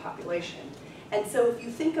urban population. And so if you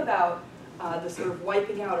think about the sort of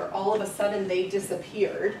wiping out, or all of a sudden they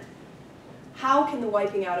disappeared, how can the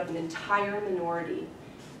wiping out of an entire minority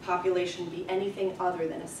population be anything other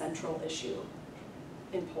than a central issue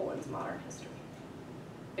in Poland's modern history?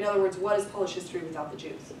 In other words, what is Polish history without the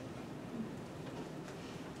Jews?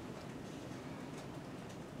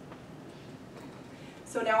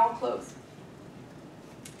 So now I'll close.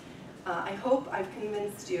 I hope I've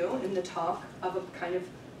convinced you in the talk of a kind of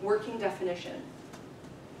working definition.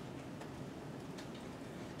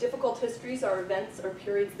 Difficult histories are events or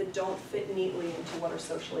periods that don't fit neatly into what are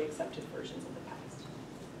socially accepted versions of the past.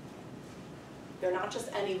 They're not just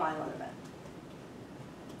any violent event.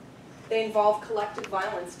 They involve collective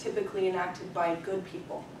violence typically enacted by good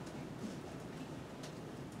people.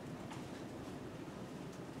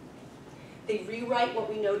 They rewrite what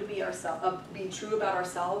we know to be true about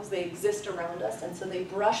ourselves. They exist around us, and so they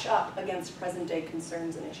brush up against present-day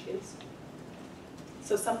concerns and issues.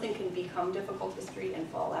 So something can become difficult history and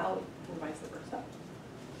fall out, and vice versa.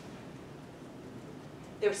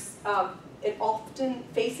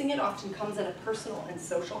 Facing it often comes at a personal and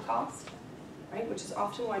social cost, right? Which is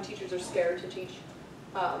often why teachers are scared to teach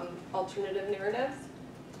alternative narratives,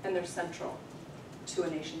 and they're central to a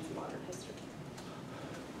nation's modern history.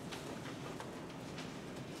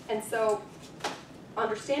 And so,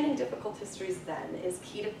 understanding difficult histories then is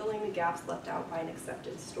key to filling the gaps left out by an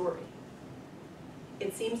accepted story.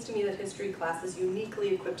 It seems to me that history class is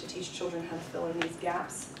uniquely equipped to teach children how to fill in these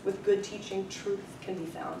gaps. With good teaching, truth can be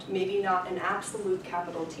found. Maybe not an absolute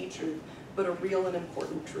capital T truth, but a real and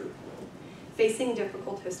important truth. Facing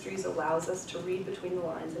difficult histories allows us to read between the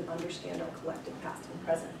lines and understand our collective past and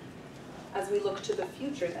present. As we look to the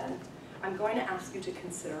future then, I'm going to ask you to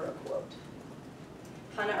consider a quote.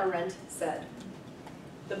 Hannah Arendt said,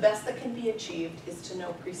 "The best that can be achieved is to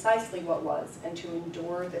know precisely what was and to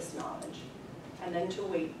endure this knowledge, and then to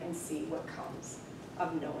wait and see what comes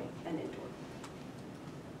of knowing and enduring."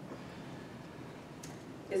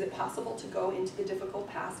 Is it possible to go into the difficult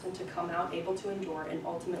past and to come out able to endure and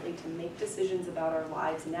ultimately to make decisions about our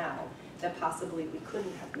lives now that possibly we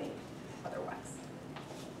couldn't have made otherwise?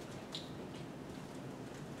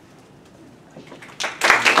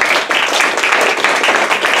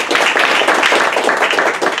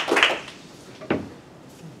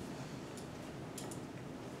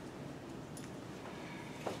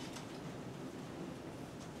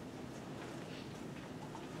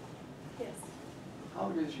 How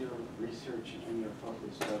does your research and your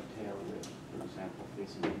focus dovetail with, for example,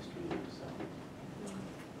 facing history in yourself?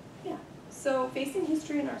 Yeah, so Facing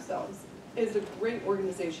History in Ourselves is a great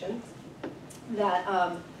organization that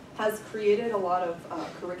has created a lot of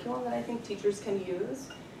curriculum that I think teachers can use.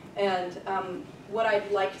 And what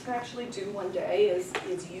I'd like to actually do one day is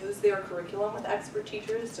use their curriculum with expert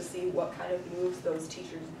teachers to see what kind of moves those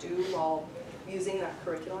teachers do while using that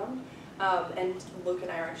curriculum. And Luke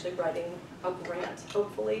and I are actually writing a grant,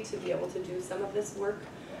 hopefully, to be able to do some of this work.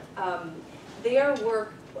 Their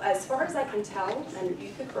work, as far as I can tell, and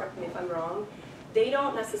you could correct me if I'm wrong, they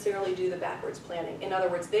don't necessarily do the backwards planning. In other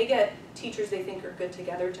words, they get teachers they think are good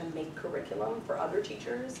together to make curriculum for other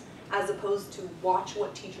teachers, as opposed to watch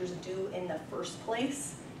what teachers do in the first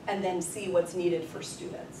place and then see what's needed for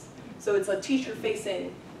students. So it's a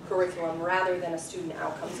teacher-facing curriculum rather than a student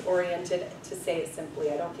outcomes oriented, to say it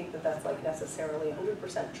simply. I don't think that that's like necessarily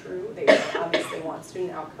 100% true. They obviously want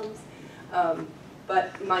student outcomes.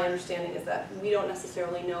 But my understanding is that we don't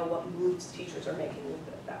necessarily know what moves teachers are making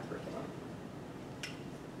with that curriculum.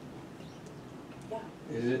 Yeah.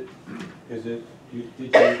 Did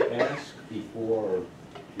you ask before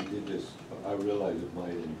you did this? I realize it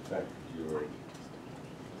might infect your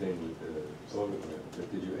thing with the photograph,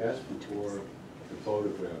 but did you ask before the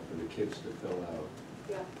photograph for the kids to fill out,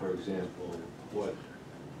 Yeah. for example,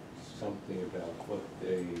 something about what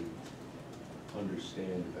they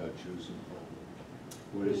understand about Jews in Poland?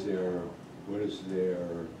 What is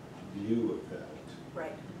their view of that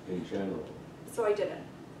Right. in general? So I didn't,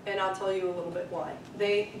 and I'll tell you a little bit why.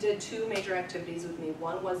 They did two major activities with me.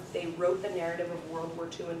 One was they wrote the narrative of World War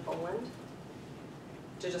II in Poland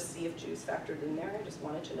to just see if Jews factored in there. I just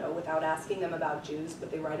wanted to know without asking them about Jews,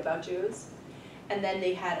 would they write about Jews? And then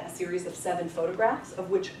they had a series of 7 photographs, of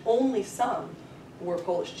which only some were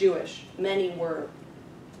Polish-Jewish. Many were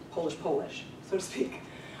Polish-Polish, so to speak.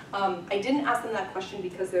 I didn't ask them that question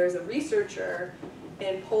because there's a researcher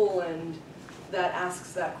in Poland that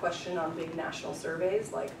asks that question on big national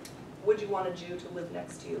surveys, like, would you want a Jew to live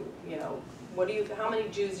next to you? You know, how many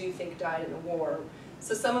Jews do you think died in the war?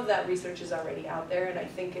 So some of that research is already out there, and I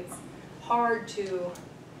think it's hard to,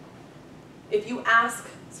 if you ask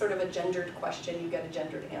sort of a gendered question, you get a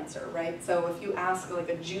gendered answer, right? So if you ask like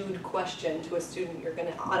a Jude question to a student, you're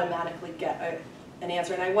gonna automatically get an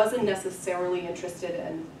answer. And I wasn't necessarily interested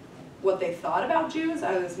in what they thought about Jews.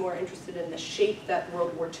 I was more interested in the shape that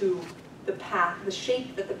World War II, the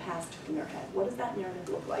shape that the past took in their head. What does that narrative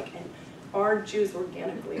look like? And are Jews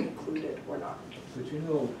organically included or not? But you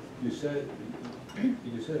know, you said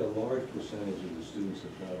a large percentage of the students,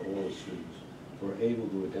 if not all the students, were able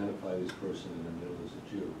to identify this person in the middle as a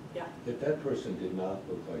Jew. Yeah. If that person did not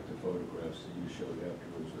look like the photographs that you showed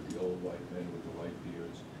afterwards with the old white men with the white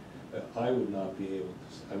beards, I would not be able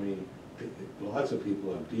to, I mean, lots of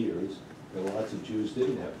people have beards, and lots of Jews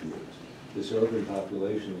didn't have beards. This urban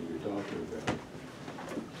population that you're talking about,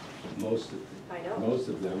 most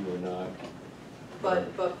of them were not.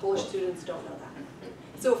 But Polish students don't know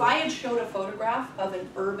that. So if I had showed a photograph of an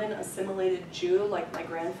urban assimilated Jew like my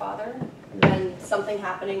grandfather, and something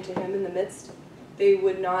happening to him in the midst, they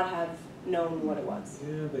would not have known what it was.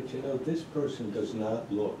 Yeah, but you know, this person does not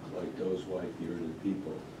look like those white bearded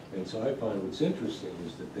people. And so I find what's interesting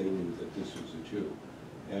is that they knew that this was a Jew.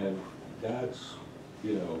 And that's,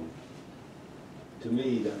 you know, to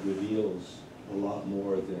me that reveals a lot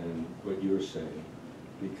more than what you're saying,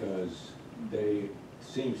 because they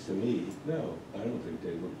seems to me, no, I don't think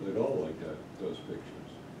they look at all like that, those pictures.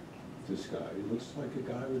 This guy, he looks like a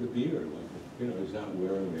guy with a beard, like, you know, he's not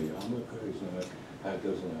wearing a yarmulke, he's not,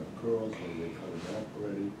 doesn't have curls, maybe they cut him off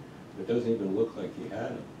already. It doesn't even look like he had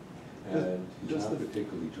them. And he's not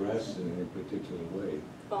particularly dressed in any particular way.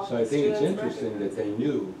 Well, So I think it's students interesting that they recognize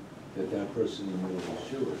knew that that person in the middle was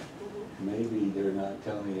Jewish. Maybe they're not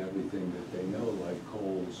telling everything that they know, like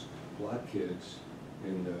Cole's black kids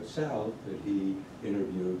in the South that he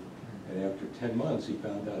interviewed, and after 10 months he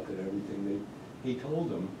found out that everything he told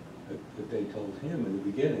them, that they told him in the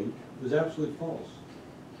beginning, was absolutely false.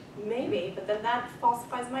 Maybe, but then that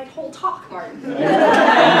falsifies my whole talk, Martin. But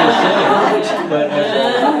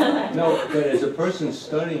as a person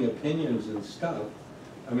studying opinions and stuff,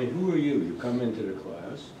 I mean, who are you? You come into the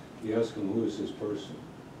class, you ask them, who is this person?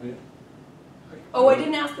 Oh, I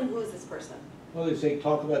didn't ask them who is this person. Well, they say,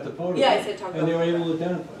 talk about the photograph. Yeah, I said talk about and the they're able photograph.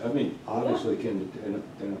 to identify. I mean, obviously can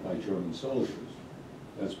identify German soldiers.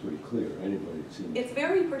 That's pretty clear. Anybody that sees. It's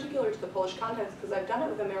very particular to the Polish context because I've done it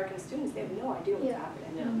with American students. They have no idea what's Yeah.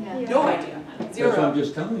 happening. Yeah. No idea. That's Zero. what I'm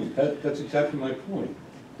just telling you. That's exactly my point.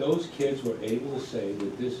 Those kids were able to say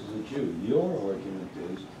that this is a Jew. Your argument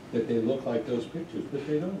is that they look like those pictures, but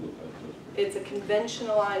they don't look like those pictures. It's a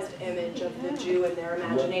conventionalized image of the Jew in their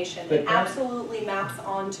imagination. But It absolutely maps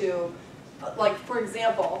onto, like, for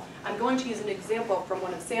example, I'm going to use an example from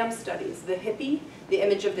one of Sam's studies, the hippie, the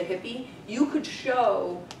image of the hippie. You could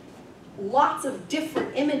show lots of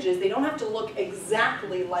different images. They don't have to look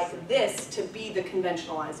exactly like this to be the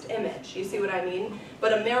conventionalized image. You see what I mean?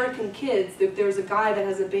 But American kids, if there's a guy that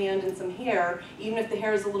has a band and some hair, even if the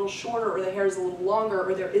hair is a little shorter or the hair is a little longer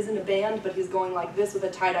or there isn't a band but he's going like this with a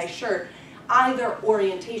tie-dye shirt, either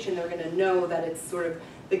orientation they're going to know that it's sort of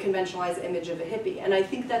the conventionalized image of a hippie. And I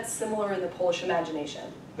think that's similar in the Polish imagination.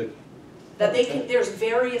 But That they can, there's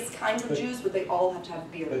various kinds of But- Jews, but they all have to have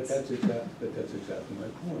But beards. that's exactly my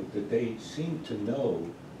point, that they seem to know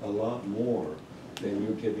a lot more than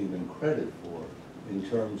you're giving them credit for in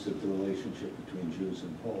terms of the relationship between Jews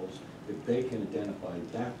and Poles, if they can identify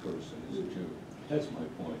that person as a Jew. That's my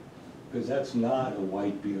point. Because that's not a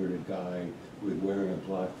white bearded guy with wearing a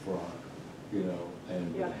black frock, you know,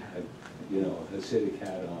 and, Yeah. you know, a Hasidic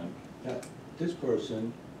hat on. This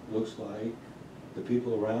person looks like the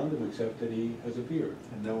people around him, except that he has a beard.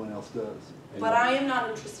 And no one else does. But I am not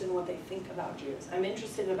interested in what they think about Jews. I'm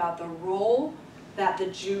interested about the role that the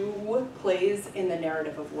Jew plays in the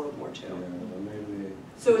narrative of World War II. You know, maybe.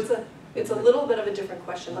 So it's a little bit of a different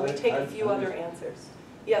question. Let me take a few I- other answers.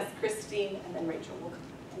 Yes, Christine, and then Rachel will come.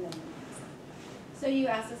 And then So you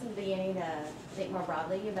asked us in the beginning to think more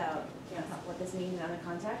broadly about, you know, what this means in other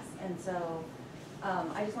contexts, and so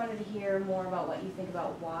I just wanted to hear more about what you think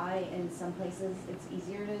about why in some places it's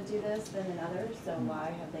easier to do this than in others. So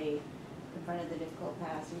why have they confronted the difficult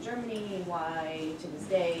past in Germany? Why, to this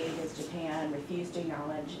day, does Japan refuse to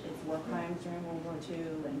acknowledge its war crimes during World War II?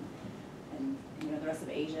 And you know, the rest of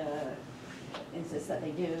Asia insists that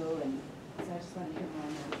they do. And so I just wanted to hear more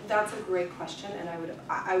on that. That's a great question, and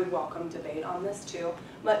I would welcome debate on this too.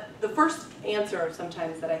 But the first answer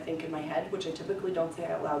sometimes that I think in my head, which I typically don't say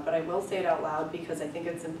out loud, but I will say it out loud because I think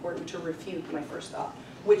it's important to refute my first thought,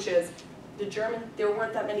 which is there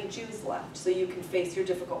weren't that many Jews left, so you can face your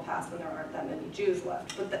difficult past when there aren't that many Jews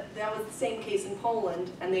left. But that was the same case in Poland,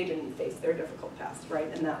 and they didn't face their difficult past, right,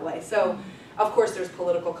 in that way. So, of course, there's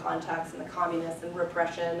political context and the communists and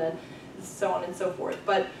repression and so on and so forth.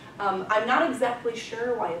 But I'm not exactly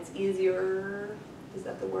sure why it's easier, is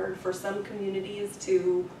that the word, for some communities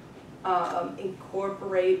to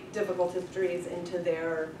incorporate difficult histories into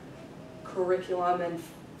their curriculum and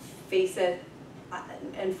face it,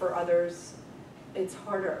 and for others, it's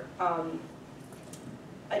harder.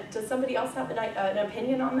 Does somebody else have an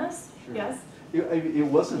opinion on this? Sure. Yes? It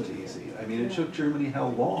wasn't easy. I mean, it took Germany how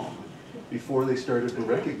long before they started to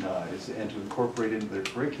recognize and to incorporate into their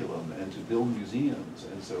curriculum and to build museums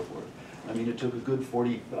and so forth. I mean, it took a good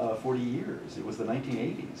 40 years. It was the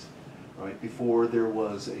 1980s, right, before there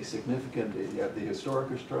was a significant, the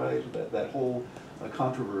Historikerstreit, that whole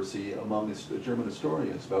controversy among German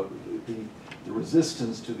historians about the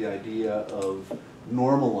resistance to the idea of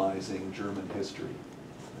normalizing German history,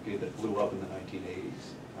 okay, that blew up in the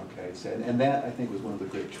 1980s. Okay, so, and that, I think, was one of the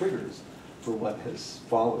great triggers for what has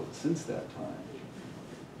followed since that time.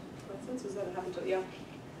 What sense was that it happened to, yeah?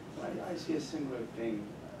 I see a similar thing,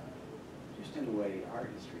 just in the way art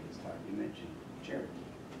history is taught. You mentioned Cherokee,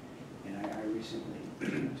 and I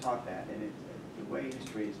recently taught that, and the way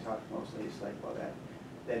history is taught mostly is like, well,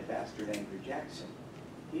 that bastard Andrew Jackson,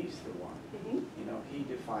 he's the one. Mm-hmm. You know, he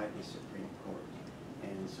defied the Supreme Court,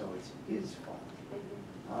 and so it's his fault.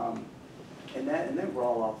 Mm-hmm. And then we're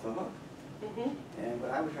all off the hook. Mhm. And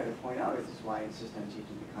what I would try to point out is why I insist on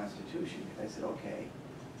teaching the Constitution. Because I said, okay,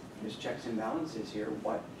 there's checks and balances here.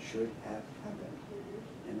 What should have happened?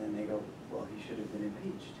 And then they go, well, he should have been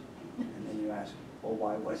impeached. And then you ask, well,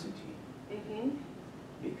 why wasn't he? Mhm.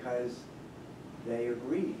 Because they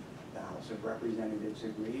agreed. The House of Representatives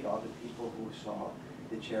agreed. All the people who saw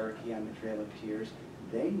the Cherokee on the Trail of Tears,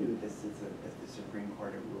 they knew that the Supreme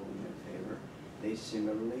Court had ruled in their favor. They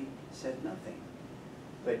similarly said nothing.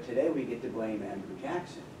 But today we get to blame Andrew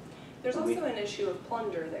Jackson. There's also an issue of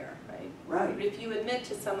plunder there, right? Right. If you admit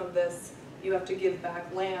to some of this, you have to give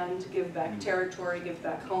back land, give back territory, give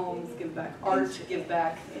back homes, give back art, give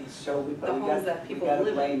back And so we, the homes that people gotta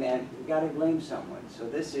live in. blame we gotta blame someone. So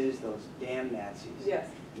this is those damn Nazis. Yes.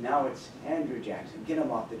 Now it's Andrew Jackson. Get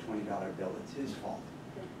him off the $20 bill. It's his fault.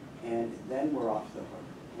 And then we're off the hook.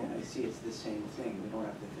 And I see it's the same thing. We don't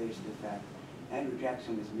have to face the fact Andrew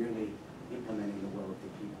Jackson was merely implementing the will of the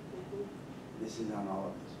people. Mhm. This is on all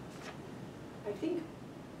of us. I think,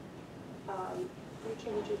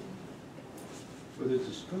 Rachel, would you? But there's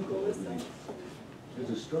a struggle over Melissa? these, there's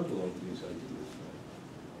a struggle over these ideas,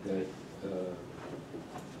 right? That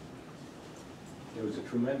there was a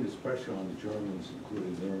tremendous pressure on the Germans,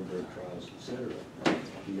 including Nuremberg trials, etc.,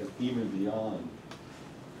 even beyond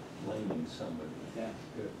blaming somebody. Yeah.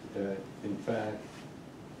 That in fact,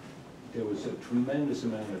 there was a tremendous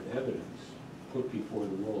amount of evidence put before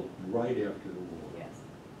the world right after the war Yes.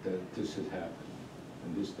 that this had happened,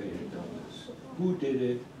 and they had done this. Who did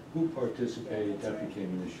it? Who participated? That became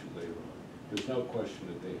an issue later on. There's no question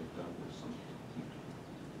that they had done this.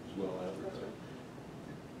 It's well advertised.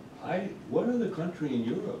 What other country in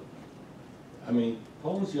Europe? I mean,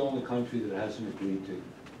 Poland's the only country that hasn't agreed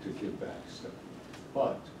to give back stuff.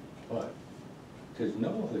 But there's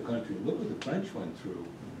no other country. Look what the French went through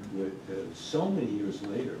with so many years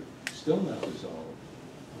later, still not resolved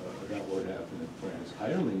about what happened in France. I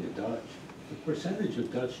don't think the Dutch. The percentage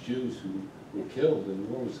of Dutch Jews who were killed in the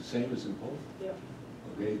war was the same as in Poland. Yep.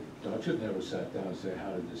 Okay, Dutch have never sat down and said,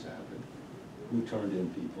 how did this happen? Who turned in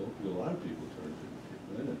people? Well, a lot of people turned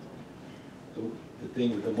in people. The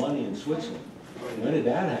thing with the money in Switzerland, when did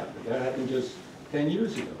that happen? That happened just 10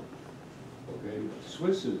 years ago. Okay,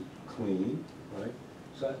 Swiss is clean, right?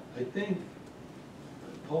 So I think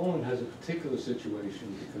Poland has a particular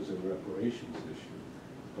situation because of the reparations issue.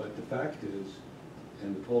 But the fact is,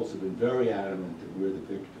 and the Poles have been very adamant that we're the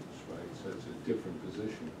victims, right? So it's a different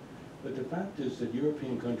position. But the fact is that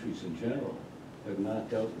European countries in general have not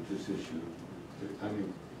dealt with this issue. I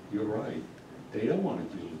mean, you're right. They don't want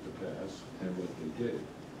to deal with the past and what they did.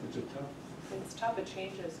 It's a tough. It's tough. It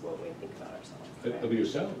changes what we think about ourselves. Right? Of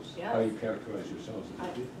yourselves, Yes. how you characterize yourselves as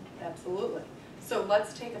a people. Absolutely. So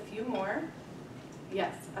let's take a few more.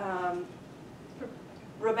 Yes.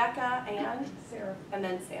 Rebecca and Sarah, and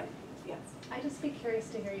then Sam. Yes. I'd just be curious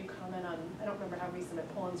to hear you comment on, I don't remember how recent,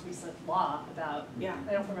 but Poland's recent law about, Yeah.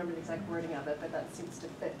 I don't remember the exact wording of it, but that seems to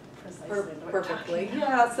fit precisely into what you're Perfectly. talking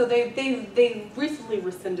Yeah. So they recently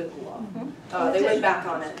rescinded the law. Oh, They did went you? back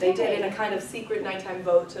on it. They did in a Okay. kind of secret nighttime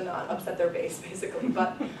vote to not upset their base, basically.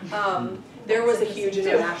 But there was a huge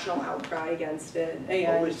international outcry against it. And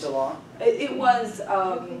What was the law? it was,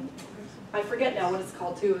 I forget now what it's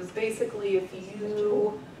called too. It was basically if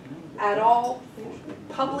you at all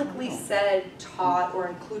publicly said, taught, or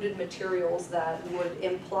included materials that would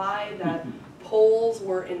imply that Poles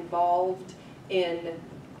were involved in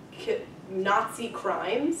Nazi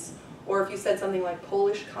crimes, or if you said something like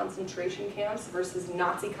Polish concentration camps versus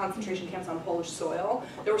Nazi concentration camps on Polish soil,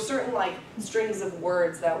 there were certain like strings of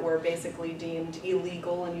words that were basically deemed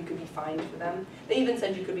illegal and you could be fined for them. They even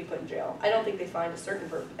said you could be put in jail. I don't think they fined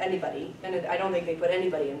anybody, and I don't think they put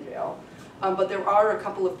anybody in jail. But there are a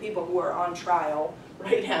couple of people who are on trial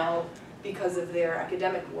right now because of their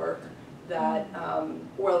academic work that,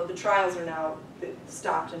 well, the trials are now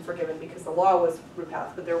stopped and forgiven because the law was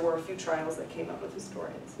repassed, but there were a few trials that came up with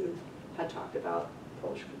historians who had talked about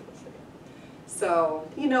Polish complicity. So,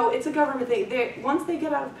 you know, it's a government thing. Once they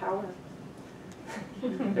get out of power,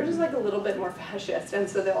 they're just like a little bit more fascist, and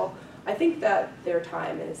so I think that their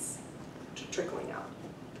time is trickling out,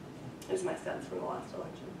 is my sense from the last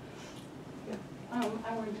election.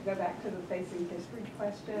 I wanted to go back to the facing history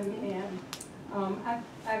question, and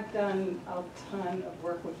I've done a ton of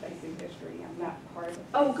work with facing history. I'm not part of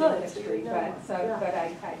Oh, good. facing So history, you know more. but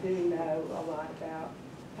I do know a lot about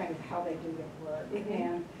kind of how they do their work. Mhm.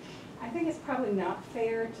 And I think it's probably not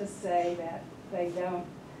fair to say that they don't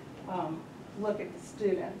look at the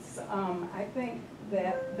students. I think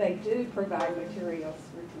that they do provide materials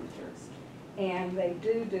for teachers. And they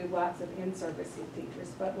do lots of in-service with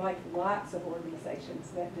teachers, but like lots of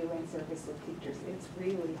organizations that do in-service with teachers, it's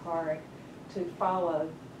really hard to follow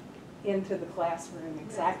into the classroom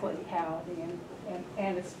exactly how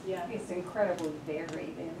and it's incredibly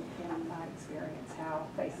varied in my experience how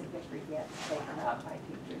basic history gets taken up by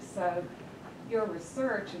teachers. So your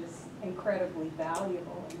research is incredibly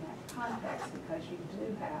valuable in that context because you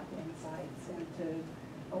do have insights into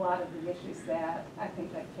a lot of the issues that I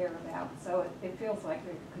think they care about. So it feels like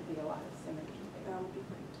there could be a lot of synergy there. That would be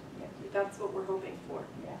great. Yeah. That's what we're hoping for.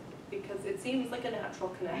 Yeah. Because it seems like a natural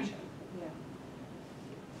connection.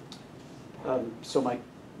 Yeah. So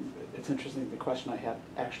it's interesting, the question I have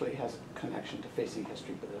actually has a connection to Facing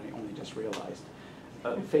History, but I only just realized.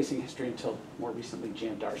 Facing History until more recently,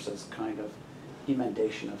 Jan Darsa's kind of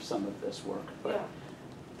emendation of some of this work. But,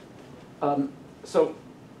 yeah.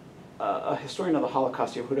 A historian of the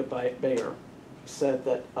Holocaust, Yehuda Bayer, said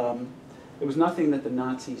that there was nothing that the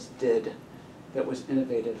Nazis did that was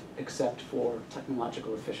innovative except for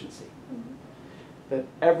technological efficiency. Mm-hmm. That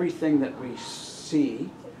everything that we see,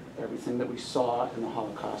 everything that we saw in the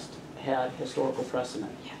Holocaust had historical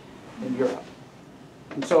precedent in Europe.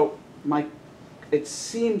 And so it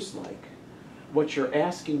seems like what you're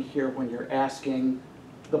asking here when you're asking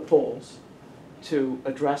the Poles to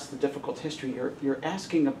address the difficult history, you're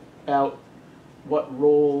asking about what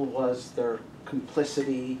role was their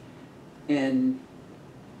complicity in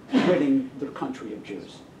ridding their country of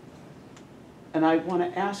Jews. And I want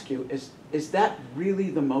to ask you, is that really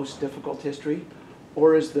the most difficult history?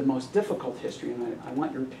 Or is the most difficult history, and I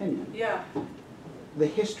want your opinion, the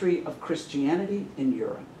history of Christianity in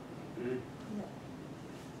Europe? Mm-hmm.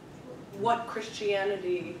 What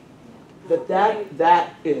Christianity?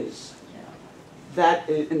 That is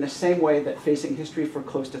in the same way that Facing History for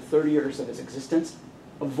close to 30 years of its existence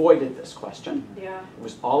avoided this question. Yeah. It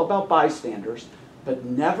was all about bystanders, but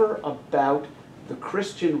never about the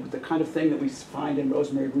Christian, the kind of thing that we find in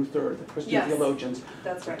Rosemary Ruther, the Christian theologians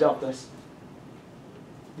who dealt this.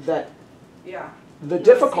 That the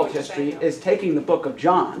difficult history is taking the book of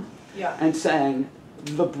John and saying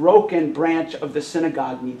the broken branch of the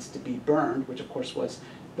synagogue needs to be burned, which of course was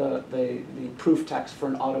the proof text for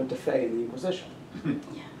an auto de fe in the Inquisition.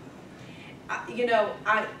 You know,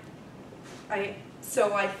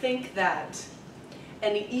 so I think that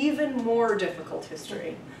an even more difficult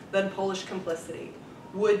history than Polish complicity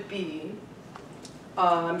would be,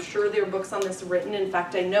 I'm sure there are books on this written. In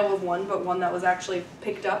fact, I know of one, but one that was actually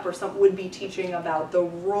picked up or some would be teaching about the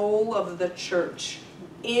role of the church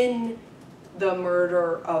in the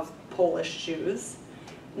murder of Polish Jews.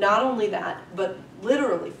 Not only that, but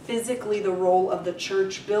literally, physically the role of the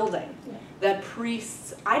church building. That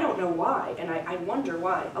priests, I don't know why, and I wonder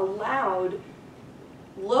why, allowed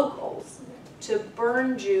locals to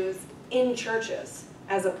burn Jews in churches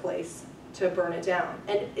as a place to burn it down.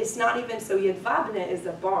 And it's not even so Jedwabne is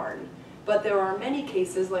a barn, but there are many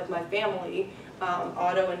cases, like my family,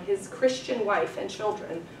 Otto and his Christian wife and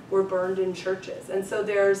children were burned in churches. And so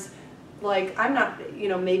there's, like, I'm not, you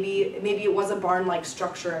know, maybe it was a barn-like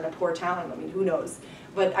structure in a poor town, I mean, who knows.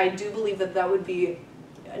 But I do believe that that would be,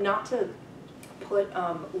 not to put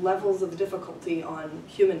levels of difficulty on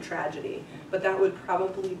human tragedy, but that would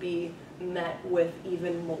probably be met with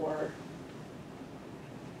even more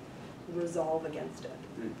resolve against it.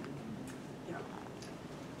 Yeah.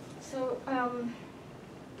 So,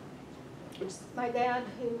 my dad,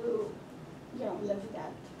 who, lived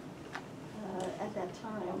at that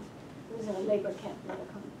time, was in a labor camp,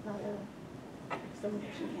 not a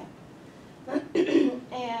extermination camp.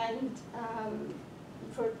 And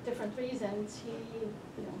for different reasons, he,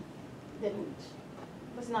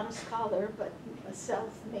 was not a scholar, but a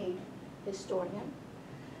self-made historian.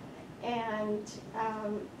 And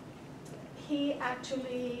he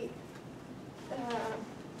actually,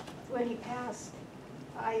 when he passed,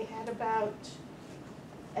 I had about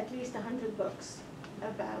at least 100 books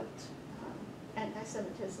about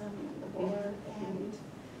anti-Semitism and the war,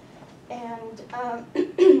 and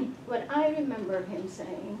what I remember him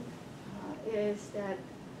saying is that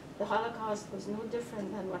the Holocaust was no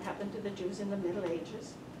different than what happened to the Jews in the Middle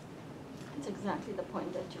Ages. It's exactly the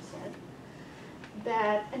point that you said.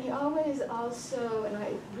 That, and he always also, and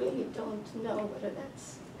I really don't know whether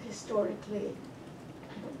that's historically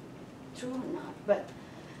true or not, but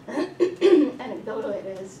anecdotal it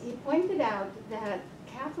is, he pointed out that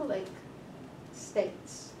Catholic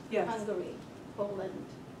states, Hungary, Poland,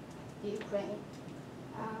 Ukraine,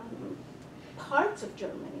 parts of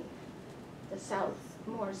Germany, the south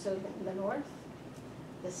more so than the north,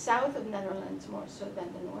 the south of Netherlands more so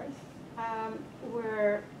than the north,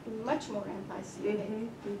 were much more anti-Semitic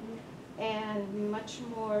and much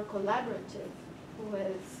more collaborative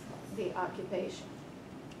with the occupation.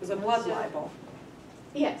 It was a blood libel.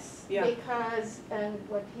 Yes, Yeah. because, and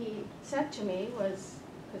what he said to me was,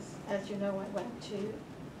 because as you know, I went to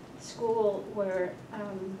school where,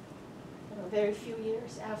 very few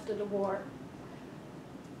years after the war,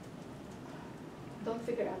 don't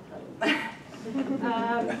figure out how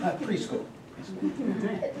to. Preschool.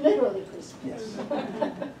 Literally preschool. Yes.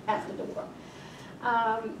 After the war.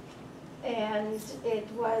 And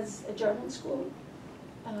it was a German school,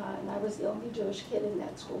 and I was the only Jewish kid in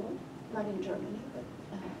that school, not in Germany, but.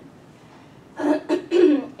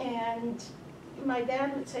 And my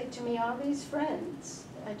dad would say to me, all these friends,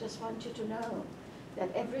 I just want you to know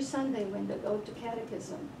that every Sunday when they go to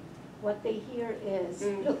catechism, what they hear is,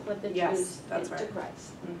 look what the Jews did to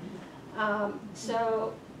Christ.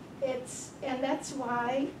 So and that's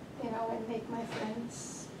why, I make my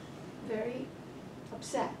friends very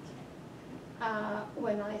upset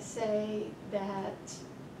when I say that,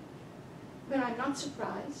 when I'm not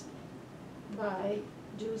surprised by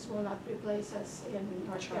Jews will not replace us in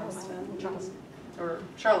North Carolina, in Charleston. Or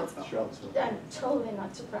Charlottesville. Charlottesville. I'm totally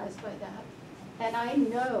not surprised by that. And I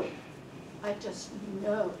just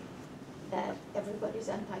know that everybody's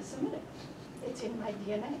anti-Semitic. It's in my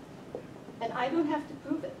DNA. And I don't have to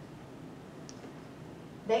prove it.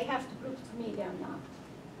 They have to prove to me they're not.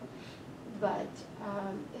 But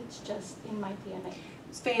it's just in my DNA.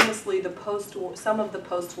 Famously, some of the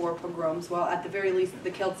post-war pogroms, well, at the very least,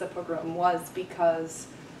 the Kielce pogrom was because,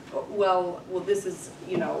 well, this is,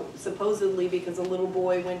 supposedly because a little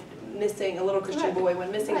boy went missing, a little Christian boy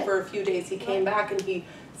went missing for a few days. He came back and he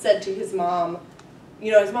said to his mom,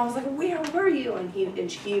 his mom was like, where were you?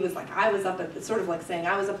 And she was like, I was up at sort of like saying,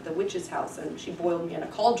 I was up at the witch's house and she boiled me in a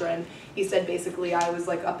cauldron. He said basically I was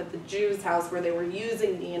like up at the Jews' house where they were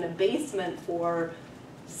using me in a basement for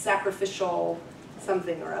sacrificial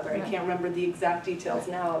something or other. I can't remember the exact details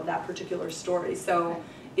now of that particular story. So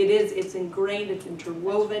it's ingrained, it's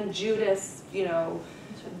interwoven. Judas,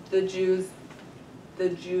 the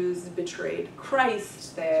Jews betrayed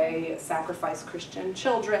Christ, they sacrificed Christian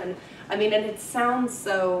children. I mean, and it sounds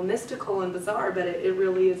so mystical and bizarre, but it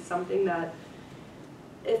really is something that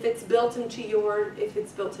if it's built into your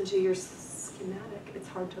schematic, it's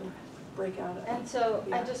hard to break out of. And so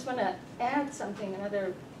I just want to add something,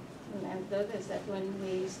 another anecdote is that when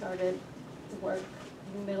we started to work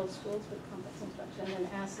in middle schools with complex instruction and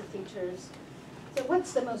asked the teachers, so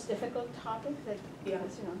what's the most difficult topic that,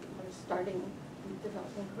 because, we're starting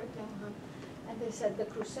developing curriculum, and they said the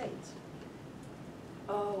Crusades.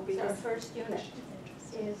 Oh, because our first unit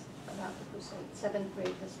is about the Crusades, 7th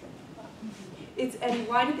grade history. And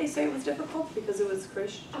why did they say it was difficult? Because it was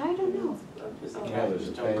Christian? I don't know. Yeah,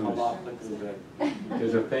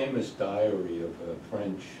 there's a famous diary of a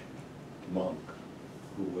French monk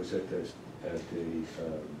who was at the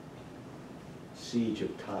siege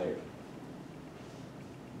of Tyre.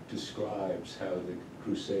 Describes how the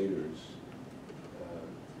Crusaders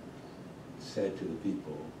said to the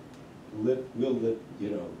people, let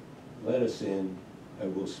us in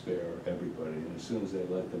and we'll spare everybody. And as soon as they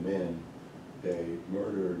let them in, they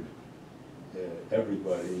murdered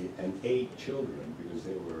everybody and ate children because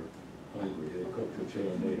they were hungry. They cooked the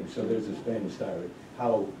children and ate them. So there's this famous diary.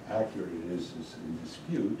 How accurate it is in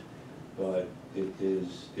dispute, but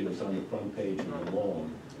it was on the front page of Le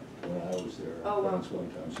Monde when I was there once one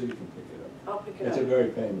time, so you can pick it up. I'll pick it up. It's a very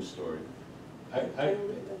famous story. And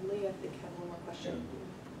Lee, I think, had one more question.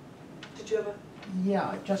 Did you have a?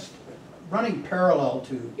 Yeah, just running parallel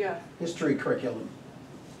to Yeah. history curriculum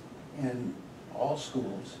in all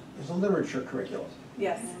schools is a literature curriculum.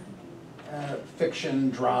 Yes. Fiction,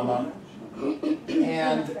 drama,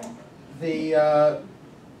 and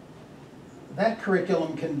that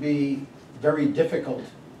curriculum can be very difficult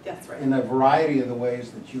That's right. in a variety of the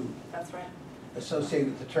ways that you That's right.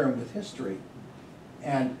 associate the term with history.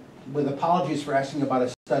 And with apologies for asking about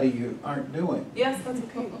a study you aren't doing. Yes, that's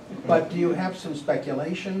okay. But do you have some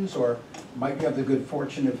speculations, or might you have the good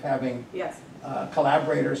fortune of having a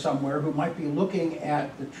collaborator somewhere who might be looking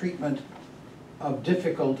at the treatment of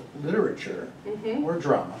difficult literature or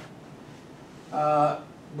drama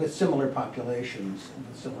with similar populations and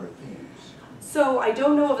with similar themes? So I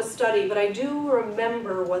don't know of a study, but I do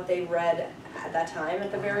remember what they read at that time,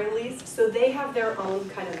 at the very least. So they have their own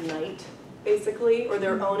kind of night, basically, or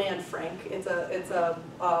their own Anne Frank. It's a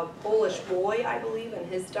Polish boy, I believe, in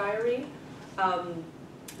his diary,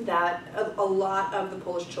 that a lot of the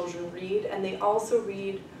Polish children read, and they also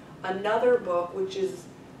read another book, which is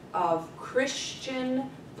of Christian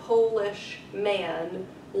Polish man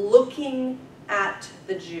looking at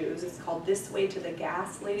the Jews. It's called This Way to the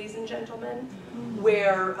Gas, ladies and gentlemen,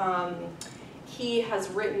 where he has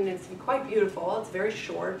written, it's quite beautiful, it's very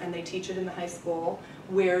short, and they teach it in the high school,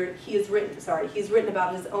 where he's written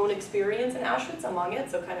about his own experience in Auschwitz among it,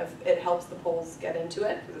 so kind of it helps the Poles get into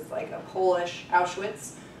it, because it's like a Polish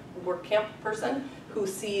Auschwitz work camp person who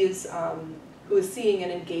is seeing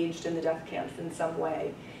and engaged in the death camps in some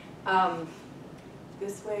way.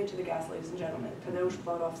 This Way to the Gas, ladies and gentlemen, Tadeusz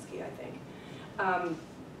Borowski, I think.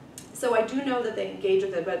 So I do know that they engage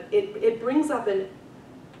with it, but it brings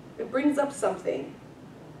up something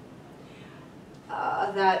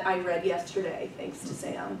that I read yesterday, thanks to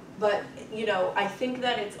Sam. But you know, I think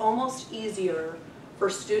that it's almost easier for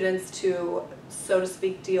students to, so to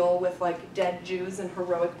speak, deal with like dead Jews and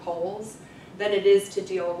heroic Poles than it is to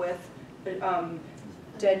deal with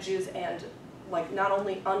dead Jews and like not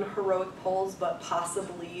only unheroic Poles, but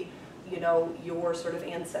possibly, you know, your sort of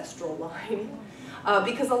ancestral line.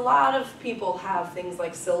 Because a lot of people have things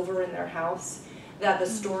like silver in their house, that the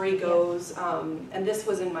story goes, and this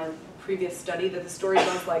was in my previous study, that the story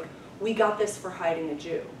goes like, we got this for hiding a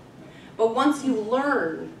Jew. But once you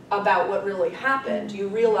learn about what really happened, you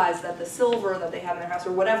realize that the silver that they have in their house,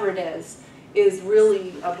 or whatever it is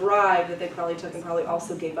really a bribe that they probably took and probably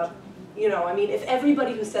also gave up. You know, I mean, if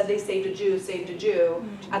everybody who said they saved a Jew,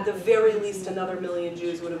 at the very least another million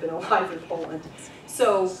Jews would have been alive in Poland.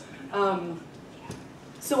 So,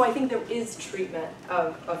 so I think there is treatment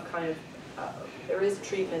of kind of, there is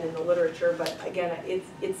treatment in the literature, but again,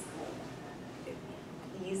 it's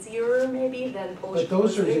easier maybe than Polish. But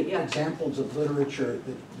those are yeah. examples of literature,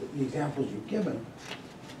 the examples you've given,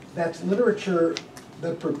 that's literature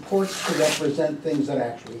that purports to represent things that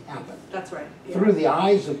actually happened. That's right. Yeah. Through the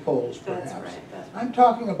eyes of Poles, perhaps. That's right. That's right. I'm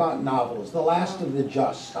talking about novels, The Last of the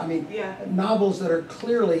Just. I mean, yeah. Novels that are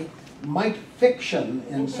clearly, might fiction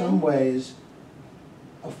in some ways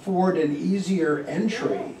afford an easier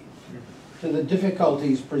entry to the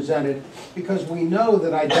difficulties presented, because we know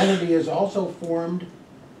that identity is also formed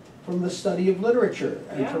from the study of literature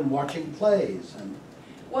and from watching plays. And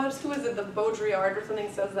Who is it, the Baudrillard or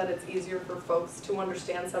something says that it's easier for folks to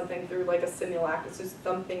understand something through like a simulacrum, it's just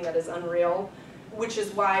something that is unreal, which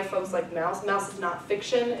is why folks like Mouse is not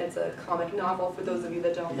fiction, it's a comic novel for those of you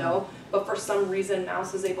that don't know, but for some reason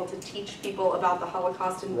Mouse is able to teach people about the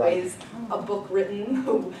Holocaust in ways a book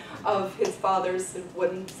written of his father's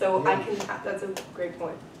wouldn't, so I can, that's a great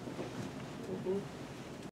point.